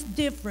vast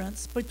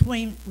difference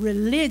between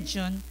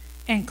religion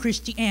and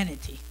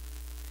Christianity.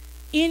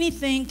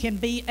 Anything can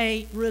be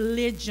a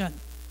religion.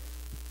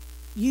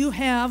 You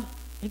have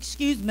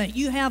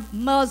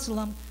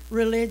Muslim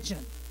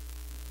religion.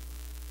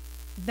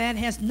 That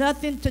has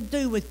nothing to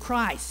do with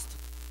Christ.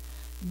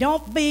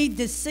 Don't be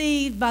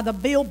deceived by the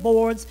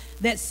billboards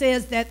that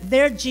says that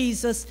their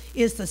Jesus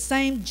is the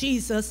same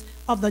Jesus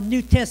of the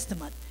New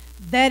Testament.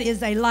 That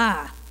is a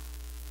lie.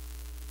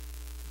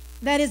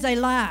 That is a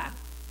lie.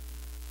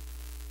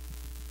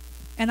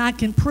 And I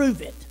can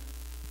prove it.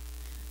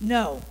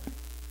 No.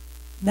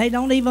 They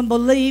don't even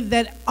believe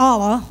that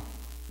Allah,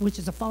 which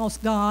is a false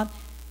god,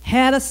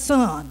 had a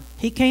son.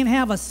 He can't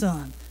have a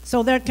son.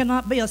 So there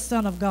cannot be a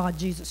son of God,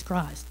 Jesus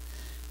Christ.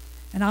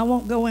 And I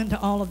won't go into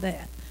all of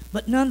that.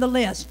 But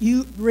nonetheless,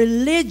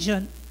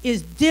 religion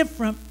is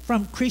different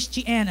from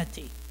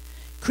Christianity.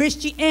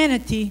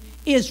 Christianity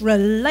is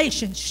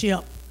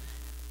relationship.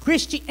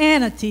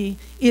 Christianity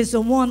is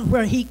the one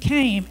where he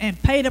came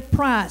and paid a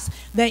price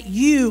that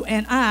you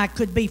and I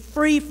could be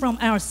free from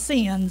our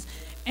sins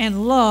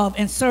and love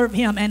and serve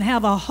him and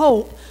have a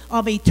hope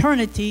of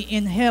eternity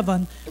in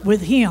heaven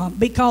with him,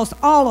 because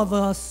all of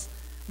us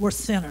were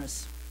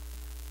sinners.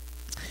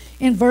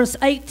 In verse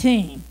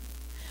 18,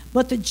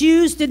 but the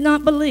Jews did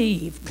not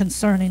believe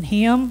concerning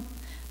him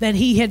that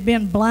he had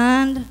been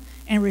blind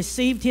and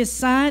received his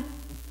sight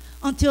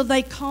until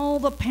they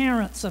called the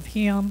parents of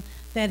him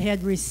that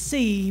had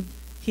received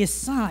his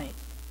sight.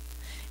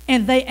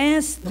 And they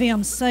asked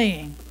them,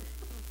 saying,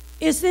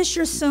 is this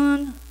your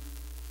son,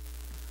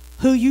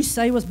 who you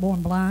say was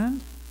born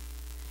blind?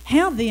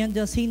 How then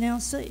does he now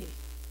see?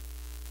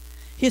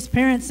 His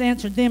parents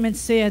answered them and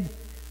said,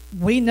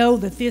 we know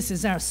that this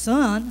is our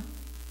son,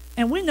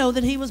 and we know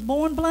that he was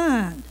born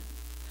blind.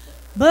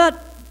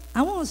 But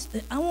I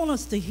want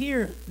us to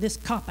hear this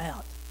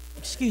cop-out.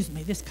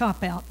 This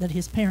cop-out that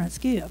his parents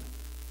give.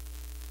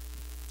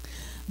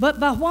 But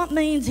by what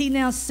means he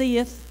now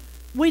seeth,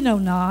 we know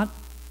not.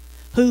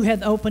 Who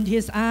hath opened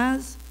his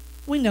eyes?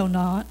 We know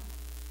not.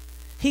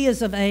 He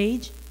is of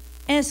age.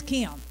 Ask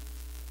him.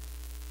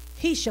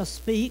 He shall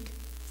speak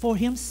for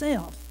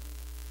himself.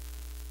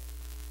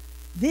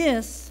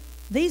 These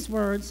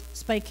words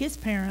spake his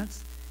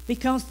parents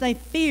because they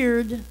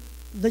feared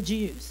the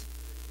Jews.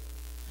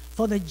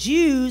 For the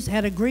Jews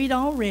had agreed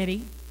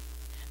already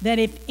that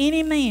if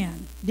any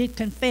man did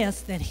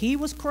confess that he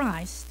was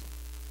Christ,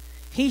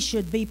 he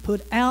should be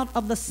put out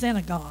of the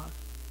synagogue.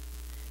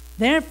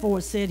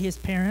 Therefore, said his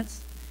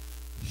parents,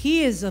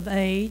 he is of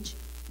age,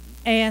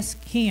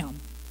 ask him.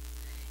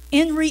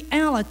 In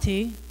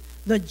reality,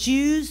 the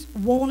Jews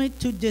wanted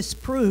to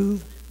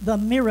disprove the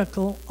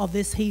miracle of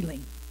this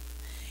healing.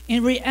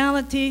 In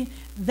reality,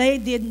 they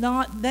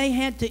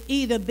had to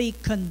either be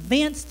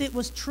convinced it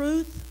was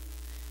truth,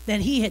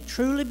 that he had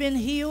truly been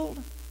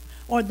healed,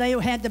 or they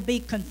had to be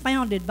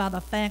confounded by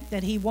the fact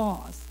that he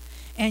was.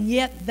 And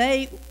yet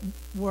they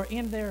were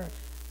in their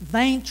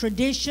vain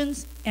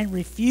traditions and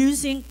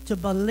refusing to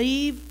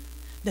believe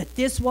that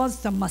this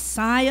was the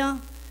Messiah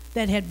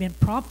that had been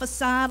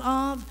prophesied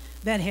of,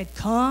 that had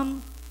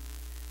come.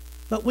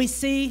 But we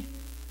see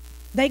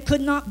they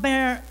could not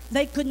bear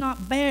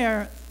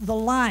the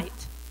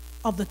light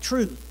of the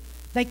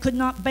truth. They could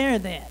not bear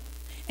that.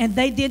 And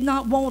they did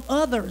not want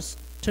others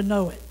to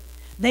know it.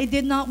 They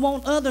did not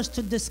want others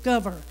to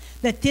discover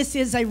that this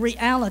is a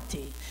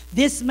reality.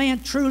 This man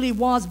truly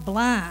was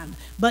blind,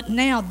 but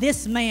now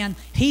this man,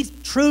 he's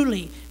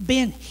truly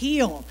been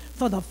healed.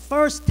 For the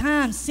first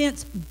time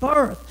since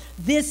birth,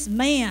 this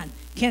man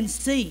can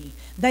see.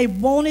 They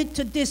wanted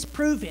to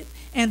disprove it,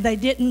 and they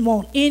didn't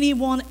want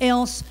anyone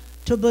else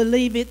to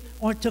believe it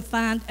or to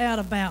find out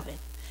about it.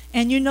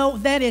 And you know,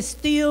 that is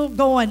still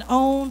going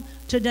on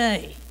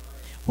today.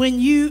 When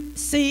you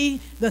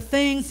see the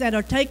things that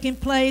are taking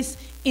place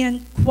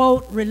in,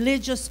 quote,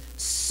 religious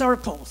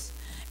circles,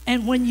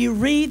 and when you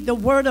read the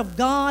Word of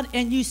God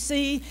and you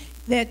see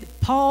that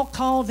Paul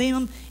called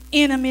them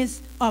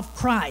enemies of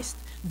Christ.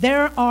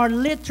 There are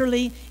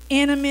literally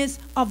enemies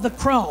of the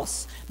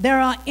cross.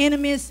 There are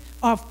enemies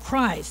of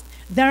Christ.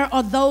 There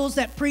are those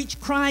that preach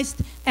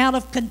Christ out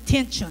of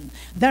contention.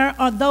 There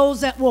are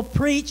those that will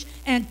preach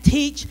and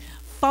teach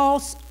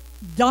false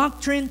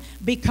doctrine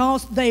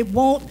because they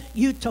want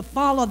you to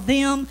follow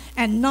them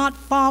and not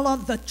follow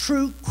the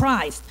true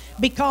Christ.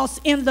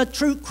 Because in the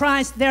true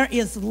Christ there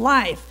is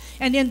life.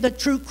 And in the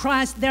true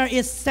Christ, there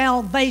is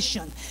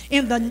salvation.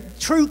 In the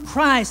true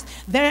Christ,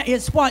 there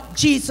is what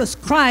Jesus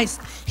Christ,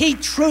 he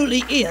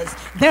truly is.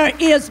 There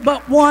is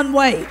but one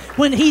way.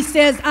 When he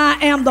says, I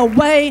am the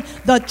way,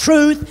 the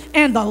truth,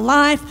 and the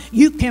life,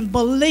 you can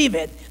believe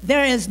it.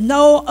 There is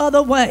no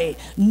other way.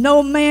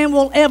 No man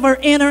will ever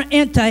enter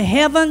into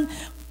heaven.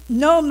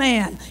 No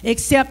man,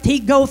 except he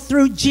go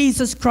through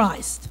Jesus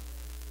Christ.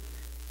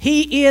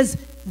 He is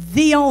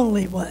the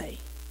only way.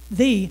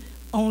 The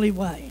only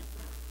way.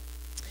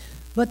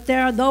 But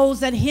there are those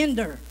that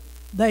hinder.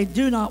 They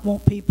do not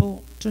want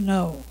people to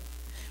know.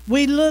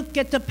 We look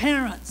at the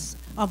parents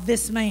of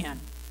this man,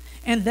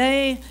 and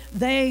they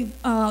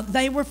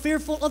were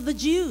fearful of the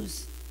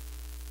Jews,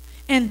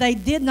 and they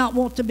did not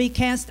want to be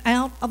cast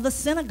out of the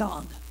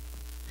synagogue.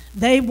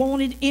 They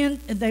wanted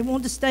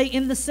to stay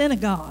in the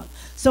synagogue.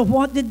 So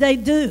what did they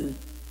do?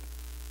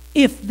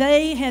 If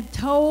they had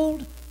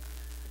told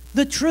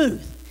the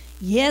truth,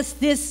 yes,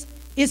 this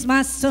is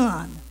my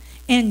son,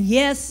 and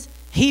yes,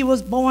 he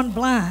was born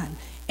blind.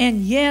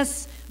 And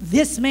yes,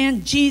 this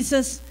man,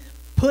 Jesus,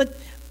 put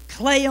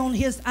clay on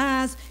his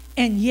eyes.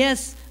 And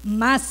yes,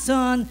 my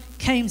son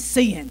came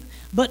seeing.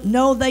 But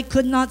no, they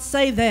could not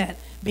say that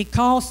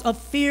because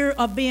of fear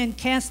of being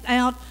cast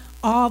out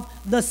of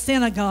the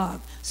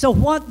synagogue. So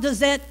what does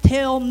that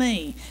tell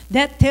me?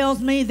 That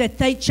tells me that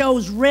they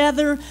chose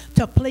rather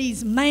to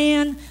please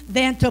man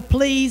than to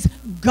please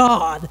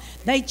God.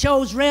 They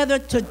chose rather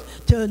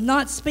to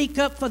not speak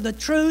up for the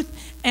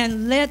truth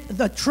and let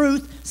the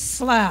truth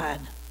slide.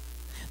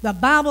 The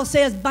Bible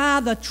says,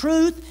 buy the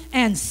truth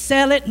and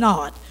sell it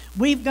not.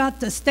 We've got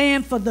to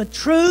stand for the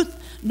truth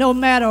no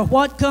matter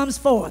what comes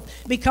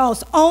forth,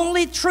 because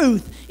only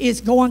truth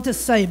is going to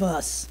save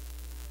us.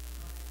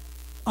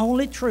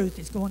 Only truth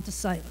is going to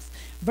save us.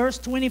 Verse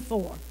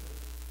 24.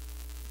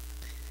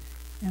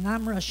 And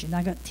I'm rushing.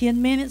 I got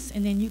 10 minutes,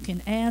 and then you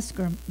can ask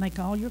or make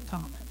all your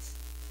comments.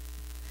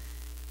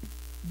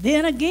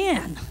 Then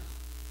again,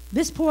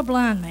 this poor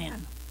blind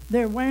man,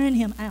 they're wearing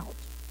him out.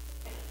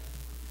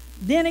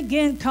 Then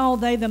again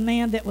called they the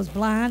man that was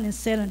blind and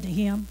said unto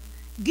him,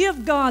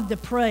 give God the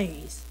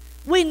praise.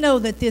 We know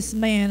that this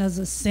man is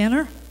a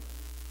sinner.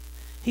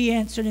 He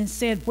answered and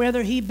said,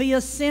 whether he be a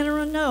sinner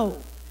or no,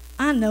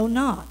 I know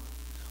not.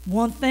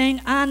 One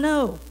thing I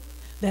know,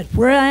 that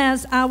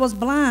whereas I was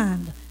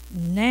blind,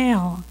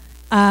 now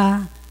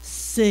I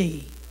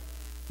see.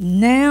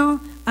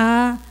 Now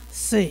I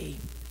see.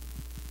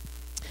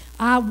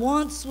 I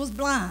once was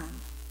blind,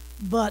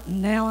 but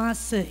now I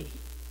see.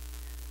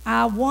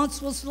 I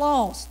once was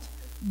lost,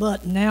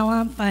 but now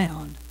I'm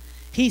found.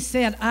 He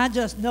said, I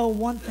just know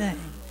one thing.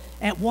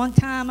 At one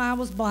time I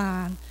was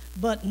blind,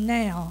 but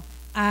now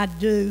I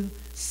do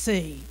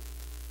see.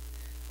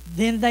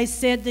 Then they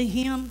said to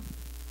him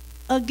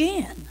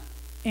again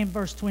in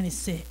verse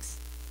 26,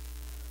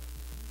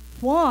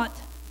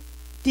 what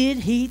did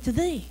he to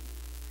thee?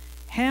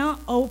 How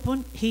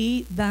opened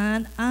he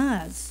thine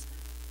eyes?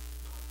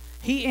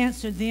 He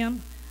answered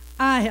them,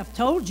 I have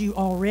told you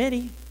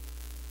already,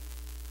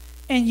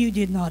 and you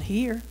did not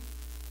hear.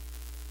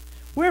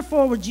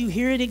 Wherefore would you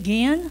hear it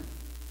again?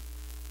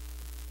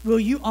 Will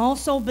you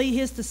also be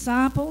his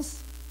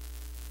disciples?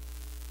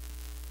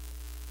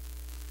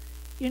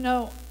 You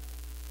know,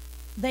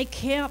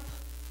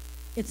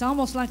 it's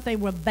almost like they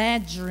were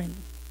badgering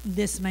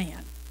this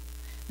man.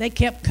 They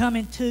kept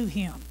coming to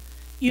him.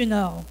 You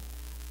know,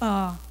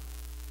 how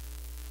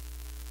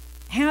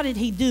did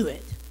he do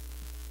it?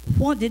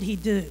 What did he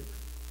do?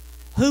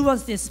 Who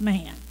was this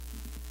man?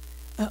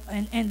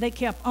 And they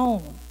kept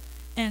on.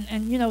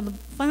 And you know,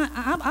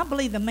 I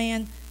believe the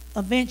man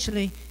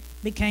eventually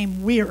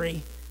became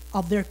weary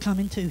of their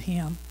coming to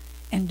him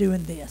and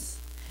doing this,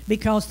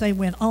 because they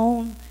went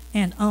on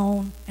and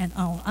on and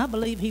on. I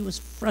believe he was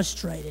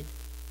frustrated.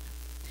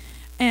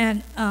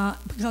 And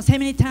because how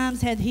many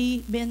times had he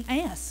been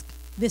asked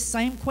this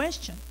same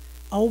question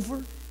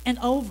over and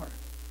over?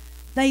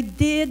 They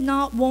did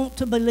not want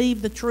to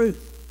believe the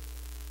truth.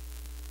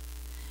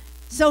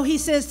 So he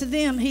says to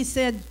them, he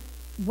said,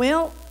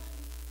 well,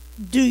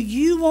 do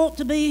you want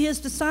to be his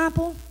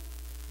disciple?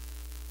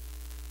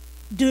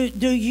 Do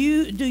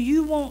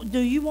you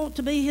want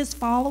to be his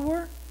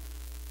follower?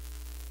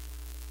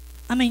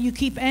 I mean, you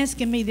keep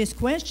asking me this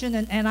question,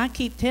 and I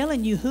keep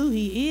telling you who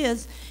he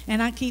is,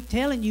 and I keep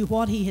telling you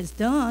what he has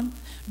done.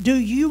 Do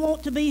you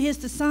want to be his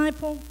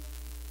disciple?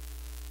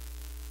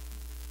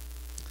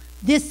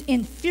 This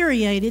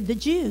infuriated the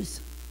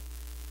Jews.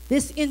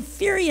 This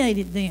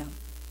infuriated them.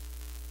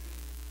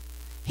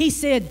 He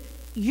said,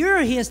 you're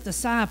his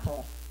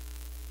disciple,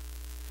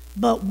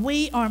 but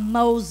we are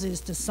Moses'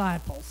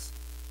 disciples.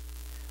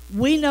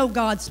 We know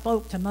God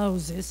spoke to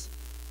Moses.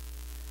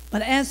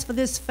 But as for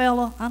this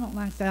fella, I don't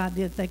like the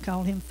idea that they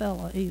called him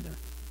fella either.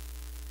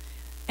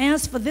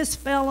 As for this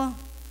fella,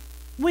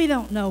 we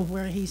don't know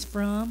where he's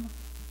from.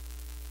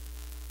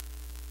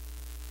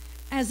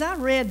 As I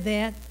read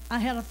that, I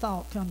had a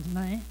thought come to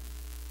me.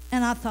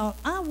 And I thought,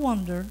 I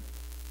wonder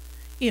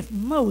if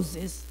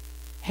Moses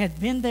had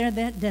been there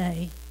that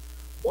day,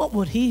 what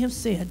would he have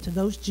said to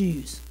those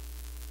Jews?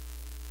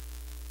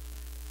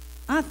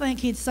 I think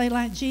he'd say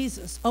like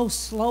Jesus, oh,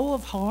 slow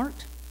of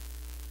heart,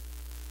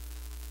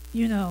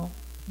 you know,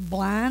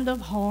 blind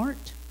of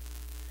heart.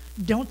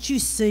 Don't you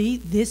see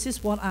this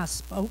is what I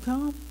spoke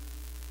of?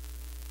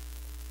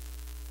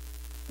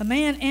 The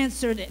man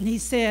answered and he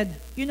said,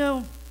 you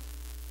know,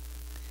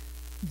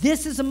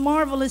 this is a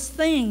marvelous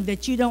thing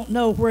that you don't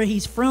know where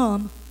he's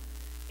from,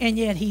 and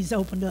yet he's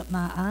opened up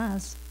my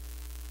eyes.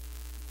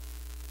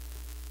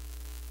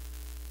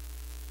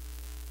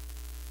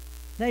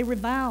 They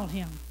reviled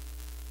him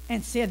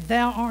and said,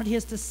 thou art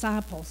his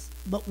disciples,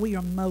 but we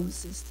are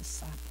Moses'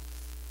 disciples.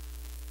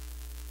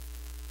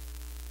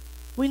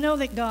 We know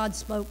that God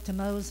spoke to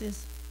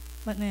Moses,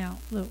 but now,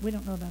 look, we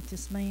don't know about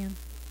this man.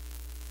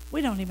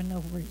 We don't even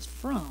know where he's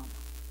from,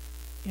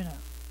 you know.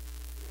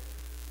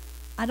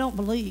 I don't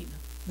believe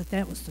that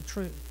that was the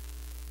truth.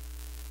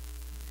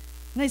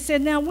 And they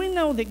said, now we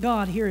know that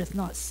God heareth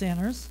not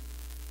sinners,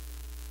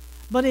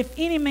 but if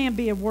any man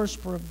be a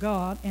worshiper of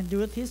God and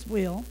doeth his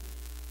will.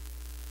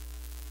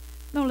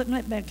 No, let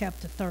me back up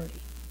to 30.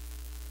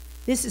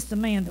 This is the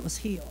man that was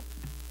healed.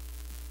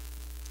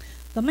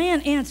 The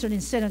man answered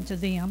and said unto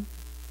them,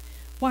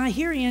 why,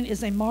 herein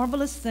is a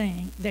marvelous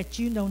thing, that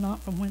you know not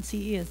from whence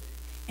he is,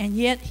 and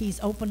yet he's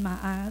opened my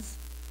eyes.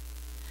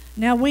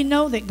 Now we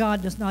know that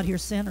God does not hear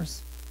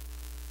sinners.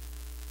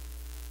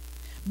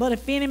 But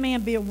if any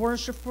man be a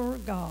worshiper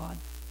of God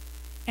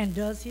and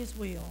does his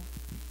will,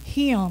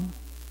 him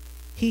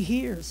he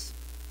hears.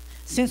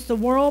 Since the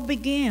world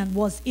began,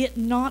 was it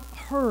not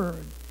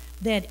heard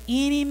that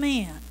any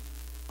man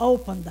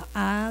opened the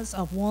eyes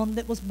of one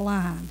that was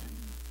blind?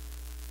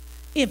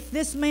 If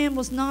this man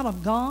was not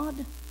of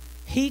God,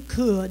 he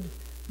could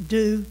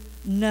do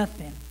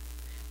nothing.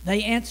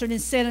 They answered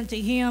and said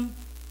unto him,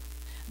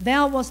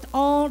 thou wast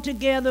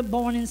altogether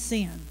born in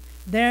sin.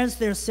 There's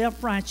their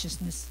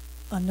self-righteousness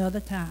another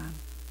time.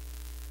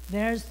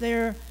 There's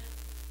their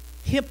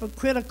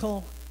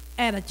hypocritical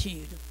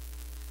attitude.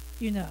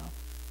 You know,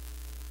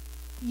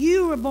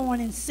 you were born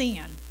in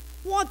sin.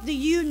 What do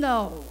you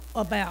know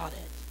about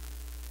it?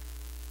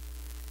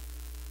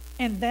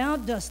 And thou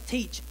dost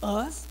teach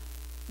us?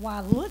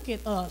 Why, look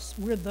at us.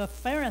 We're the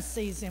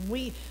Pharisees, and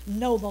we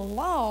know the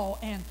law,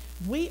 and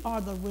we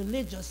are the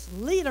religious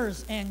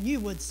leaders, and you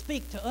would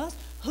speak to us?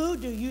 Who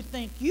do you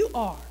think you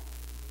are?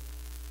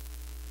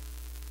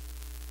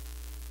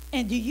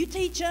 And do you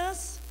teach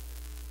us?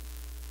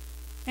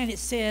 And it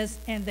says,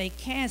 and they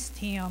cast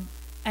him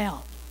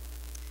out.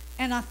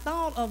 And I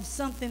thought of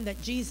something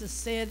that Jesus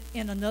said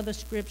in another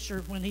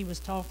scripture when he was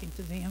talking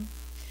to them.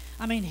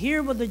 I mean,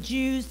 here were the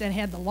Jews that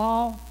had the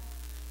law,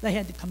 they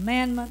had the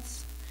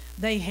commandments,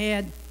 they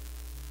had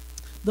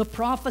the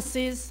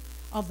prophecies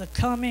of the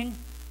coming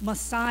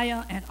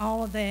Messiah and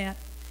all of that,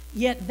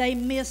 yet they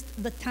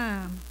missed the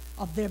time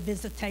of their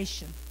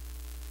visitation.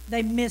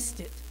 They missed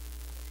it.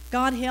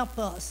 God help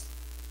us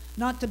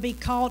not to be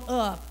caught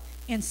up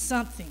in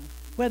something,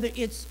 whether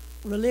it's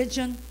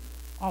religion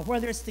or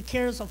whether it's the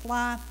cares of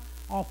life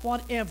or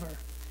whatever,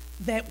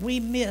 that we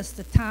miss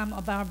the time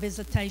of our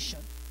visitation.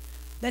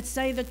 Let's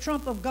say the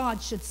trump of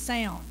God should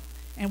sound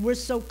And we're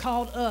so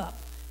caught up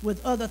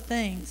with other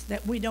things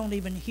that we don't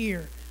even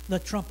hear the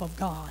trump of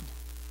God.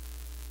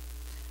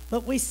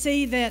 But we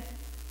see that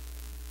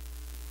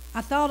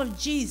I thought of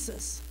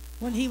Jesus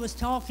when he was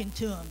talking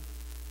to him.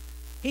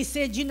 He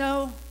said,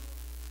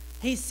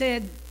 he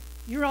said,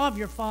 you're of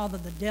your father,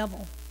 the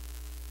devil.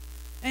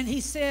 And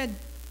he said,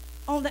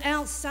 on the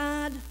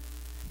outside,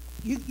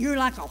 you're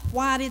like a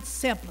whited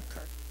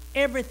sepulcher.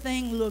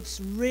 Everything looks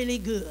really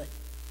good.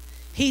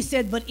 He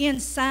said, but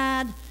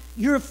inside,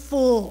 you're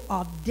full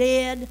of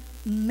dead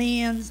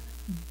men's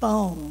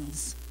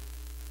bones.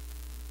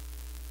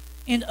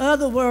 In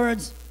other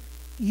words,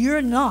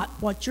 you're not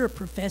what you're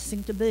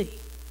professing to be.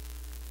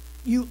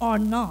 You are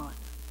not.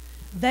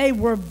 They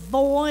were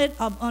void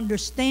of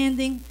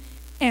understanding,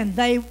 and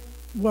they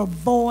were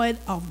void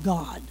of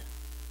God.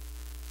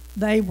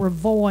 They were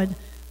void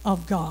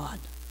of God.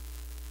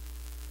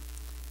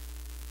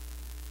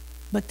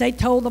 But they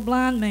told the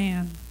blind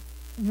man,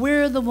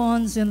 we're the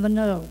ones in the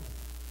know.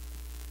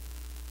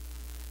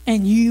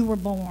 And you were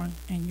born,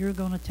 and you're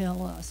going to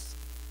tell us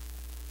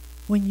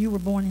when you were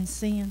born in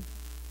sin.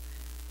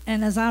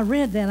 And as I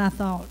read that, I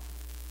thought,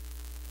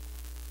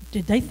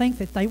 did they think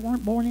that they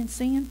weren't born in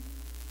sin?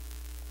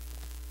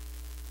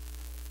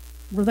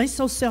 Were they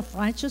so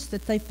self-righteous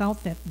that they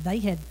thought that they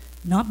had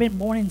not been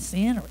born in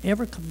sin or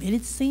ever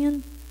committed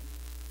sin?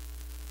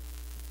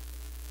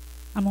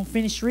 I'm going to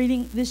finish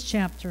reading this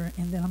chapter,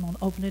 and then I'm going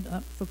to open it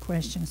up for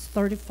questions.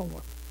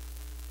 34.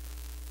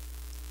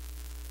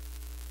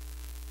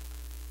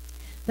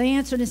 They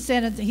answered and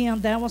said unto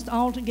him, thou wast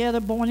altogether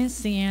born in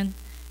sin,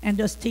 and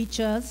dost teach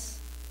us?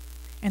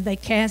 And they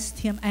cast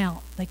him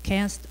out. They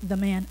cast the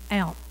man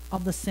out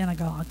of the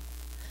synagogue.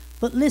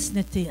 But listen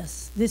at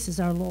this. This is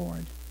our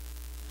Lord.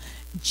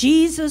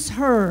 Jesus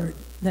heard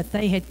that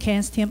they had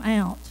cast him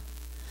out.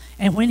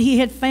 And when he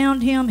had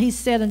found him, he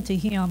said unto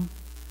him,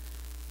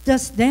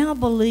 dost thou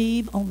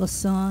believe on the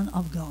Son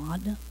of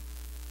God?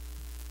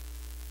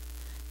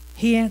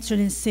 He answered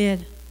and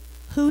said,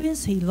 who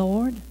is he,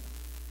 Lord,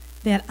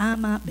 that I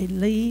might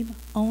believe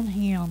on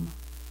him?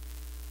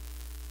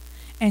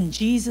 And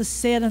Jesus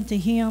said unto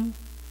him,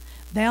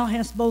 thou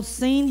hast both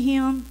seen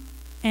him,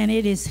 and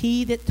it is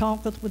he that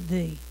talketh with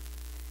thee.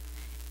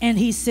 And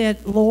he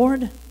said,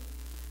 Lord,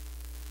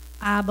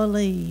 I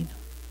believe.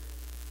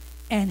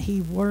 And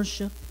he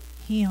worshiped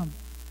him.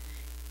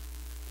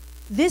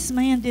 This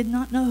man did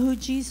not know who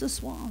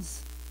Jesus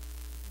was.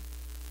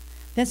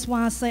 That's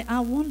why I say, I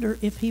wonder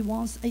if he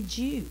was a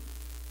Jew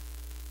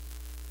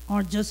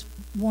or just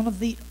one of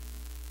the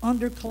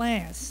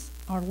underclass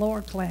or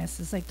lower class,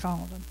 as they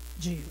called him,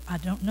 Jew. I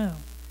don't know.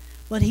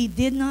 But he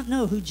did not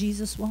know who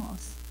Jesus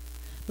was.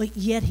 But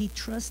yet he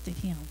trusted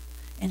him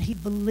and he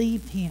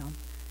believed him.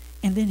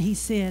 And then he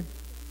said,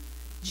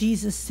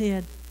 Jesus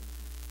said,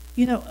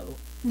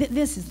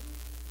 this is,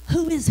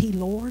 who is he,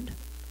 Lord?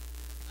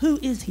 Who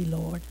is he,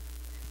 Lord,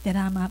 that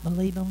I might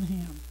believe on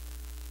him?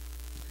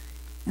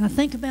 And I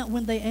think about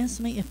when they asked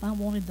me if I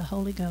wanted the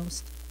Holy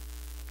Ghost.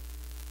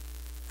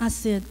 I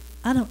said,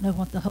 I don't know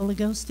what the Holy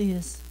Ghost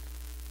is.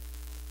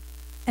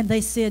 And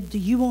they said, do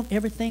you want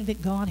everything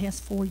that God has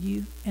for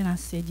you? And I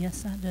said,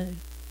 yes, I do.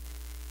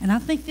 And I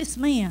think this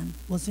man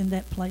was in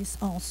that place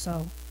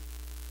also.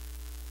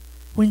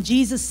 When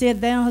Jesus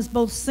said, thou hast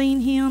both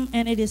seen him,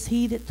 and it is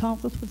he that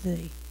talketh with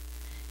thee.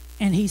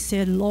 And he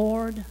said,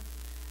 Lord,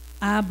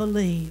 I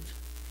believe.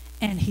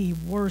 And he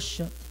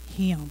worshiped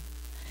him.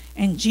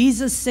 And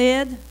Jesus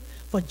said,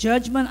 for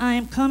judgment I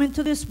am come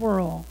into this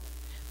world,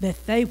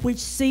 that they which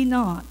see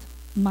not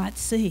might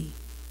see,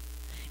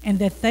 and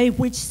that they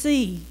which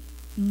see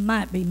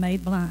might be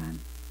made blind.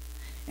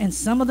 And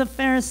some of the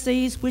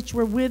Pharisees which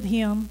were with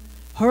him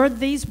heard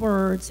these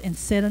words, and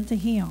said unto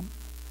him,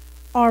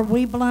 are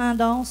we blind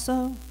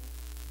also?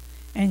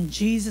 And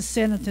Jesus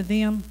said unto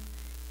them,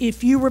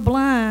 if you were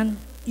blind,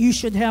 you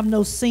should have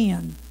no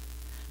sin.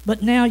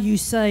 But now you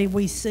say,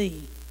 we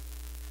see.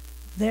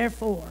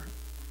 Therefore,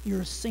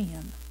 your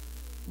sin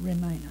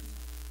remaineth.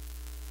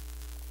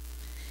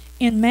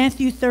 In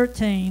Matthew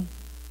 13,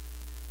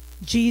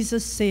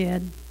 Jesus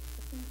said,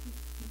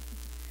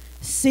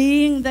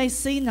 seeing they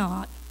see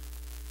not,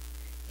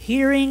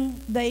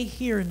 hearing they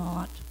hear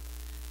not,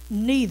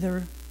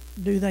 neither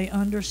do they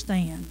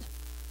understand.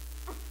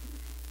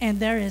 And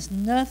there is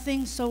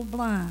nothing so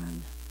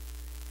blind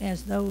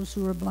as those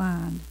who are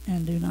blind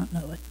and do not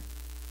know it.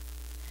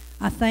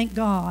 I thank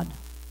God.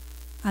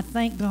 I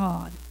thank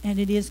God, and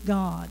it is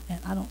God,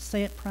 and I don't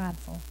say it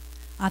prideful.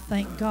 I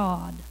thank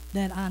God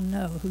that I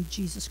know who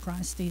Jesus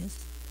Christ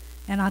is.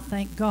 And I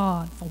thank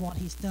God for what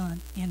he's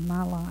done in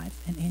my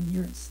life and in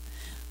yours.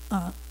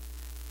 I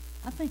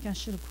think I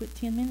should have quit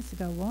 10 minutes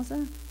ago, was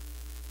I?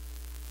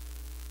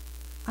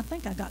 I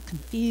think I got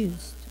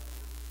confused.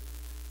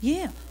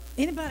 Yeah.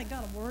 Anybody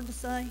got a word to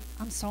say?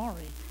 I'm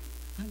sorry.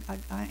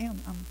 I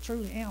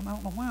truly am. I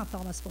don't know why I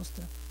thought I was supposed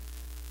to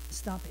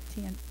stop at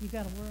 10. You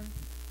got a word?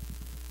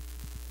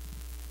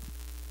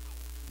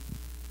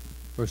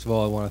 First of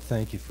all, I want to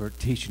thank you for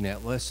teaching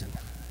that lesson.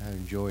 I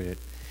enjoyed it.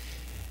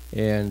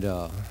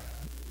 And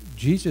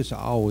Jesus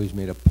always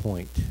made a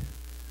point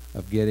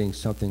of getting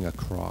something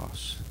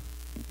across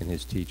in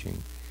his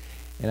teaching.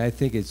 And I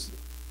think it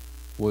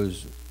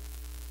was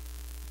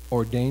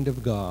ordained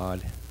of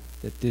God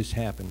that this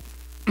happened.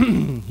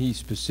 He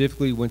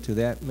specifically went to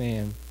that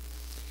man,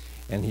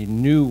 and he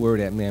knew where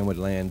that man would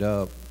land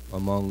up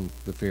among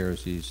the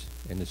Pharisees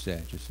and the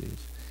Sadducees.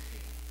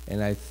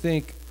 And I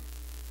think,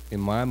 in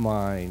my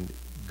mind,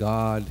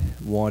 God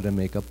wanted to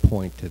make a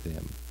point to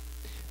them.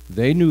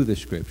 They knew the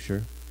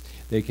Scripture.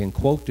 They can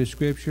quote the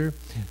Scripture.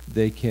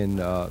 They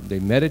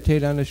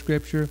meditate on the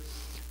Scripture,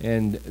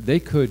 and they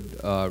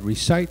could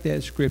recite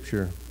that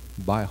Scripture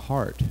by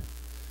heart.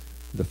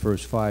 The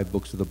first 5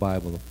 books of the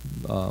Bible,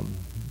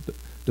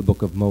 the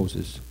book of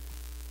Moses.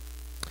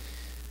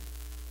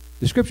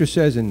 The Scripture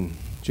says in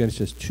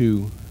Genesis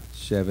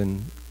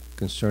 2:7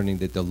 concerning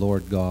that the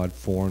Lord God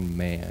formed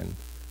man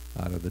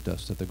out of the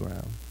dust of the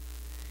ground.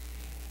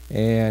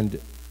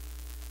 And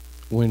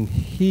when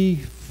he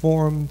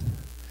formed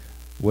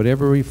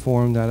whatever he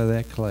formed out of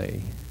that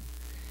clay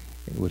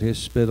with his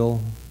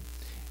spittle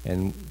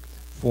and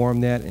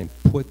formed that and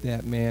put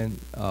that man,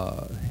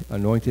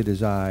 anointed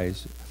his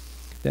eyes,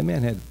 that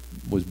man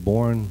was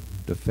born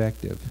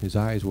defective. His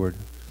eyes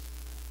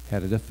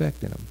had a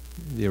defect in them.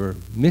 They were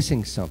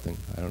missing something.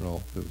 I don't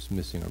know if it was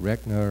missing a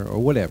retina or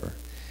whatever.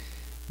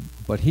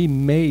 But he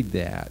made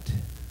that,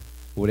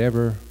 what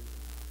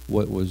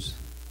was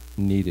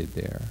needed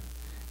there.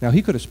 Now,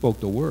 he could have spoke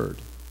the word.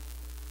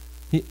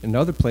 In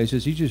other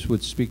places, he just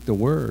would speak the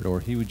word, or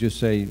he would just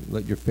say,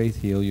 let your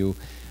faith heal you.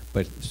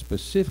 But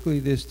specifically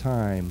this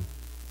time,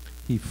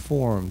 he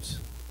forms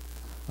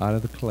out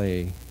of the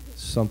clay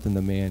something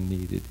the man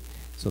needed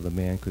so the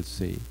man could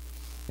see.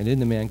 And then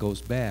the man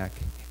goes back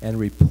and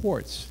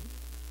reports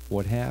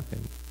what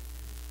happened.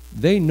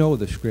 They know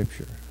the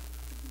Scripture.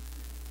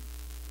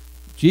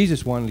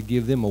 Jesus wanted to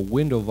give them a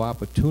window of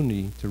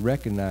opportunity to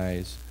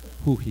recognize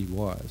who he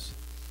was,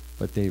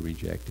 but they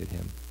rejected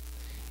him.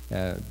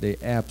 They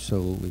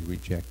absolutely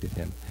rejected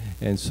him.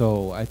 And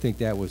so I think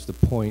that was the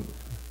point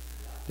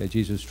that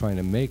Jesus was trying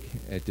to make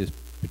at this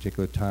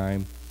particular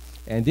time.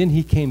 And then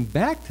he came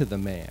back to the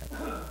man.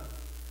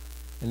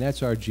 And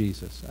that's our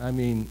Jesus. I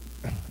mean,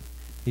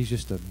 he's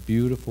just a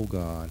beautiful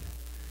God,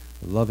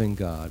 a loving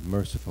God,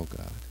 merciful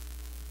God.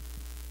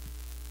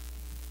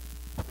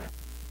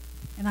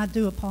 And I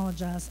do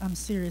apologize. I'm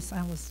serious.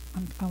 I was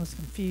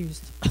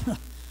confused.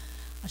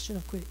 I should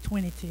have quit at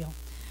 20 till.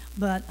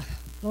 But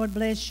Lord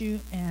bless you,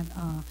 and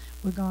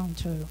we're going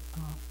to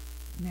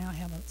now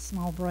have a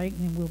small break,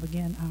 and then we'll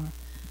begin our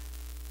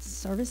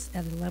service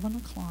at 11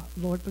 o'clock.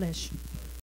 Lord bless you.